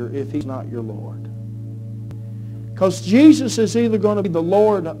Savior if He's not your Lord. Because Jesus is either going to be the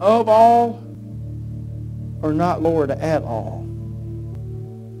Lord of all or not Lord at all.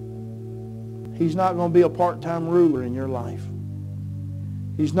 He's not going to be a part-time ruler in your life.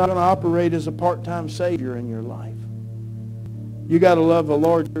 He's not going to operate as a part-time Savior in your life. You got to love the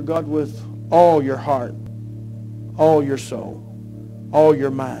Lord your God with all your heart, all your soul, all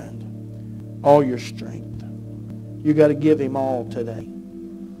your mind, all your strength. You got to give Him all today.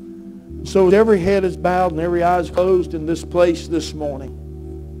 So as every head is bowed and every eye is closed in this place this morning,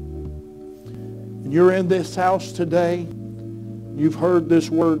 and you're in this house today, you've heard this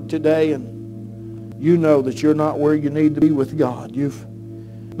word today, and you know that you're not where you need to be with God.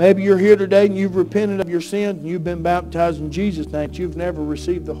 Maybe you're here today and you've repented of your sins and you've been baptized in Jesus' name, but you've never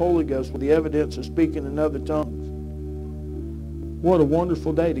received the Holy Ghost with the evidence of speaking in other tongues. What a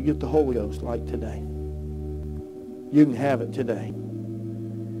wonderful day to get the Holy Ghost like today. You can have it today.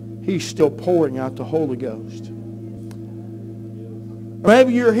 He's still pouring out the Holy Ghost.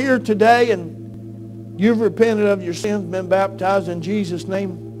 Maybe you're here today and you've repented of your sins, been baptized in Jesus'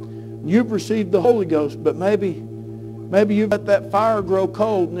 name. You've received the Holy Ghost, but maybe you've let that fire grow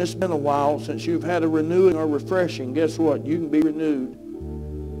cold and it's been a while since you've had a renewing or refreshing. Guess what? You can be renewed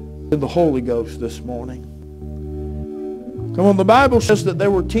in the Holy Ghost this morning. Come on, the Bible says that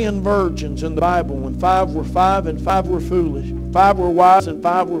there were 10 virgins in the Bible, and 5 were wise and 5 were foolish. 5 were wise and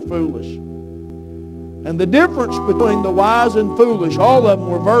 5 were foolish. And the difference between the wise and foolish, all of them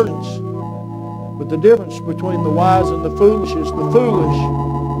were virgins. But the difference between the wise and the foolish is the foolish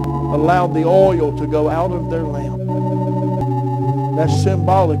allowed the oil to go out of their lamp. That's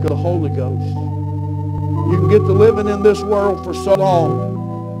symbolic of the Holy Ghost. You can get to living in this world for so long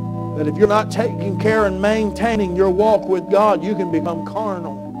that if you're not taking care and maintaining your walk with God, you can become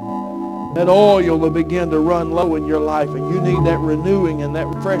carnal. That oil will begin to run low in your life, and you need that renewing and that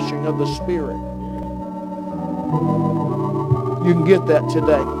refreshing of the Spirit. You can get that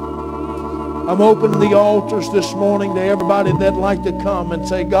today. I'm opening the altars this morning to everybody that'd like to come and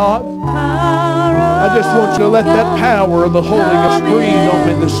say, God, I just want you to let that power of the Holy Ghost breathe on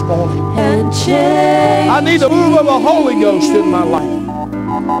me this morning. I need a move of the Holy Ghost in my life.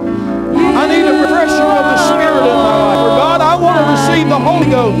 I need a refreshing of the Spirit in my life. For God, I want to receive the Holy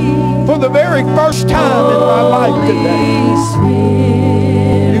Ghost for the very first time in my life today.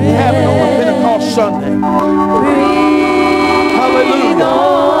 You can have it on a Pentecost Sunday.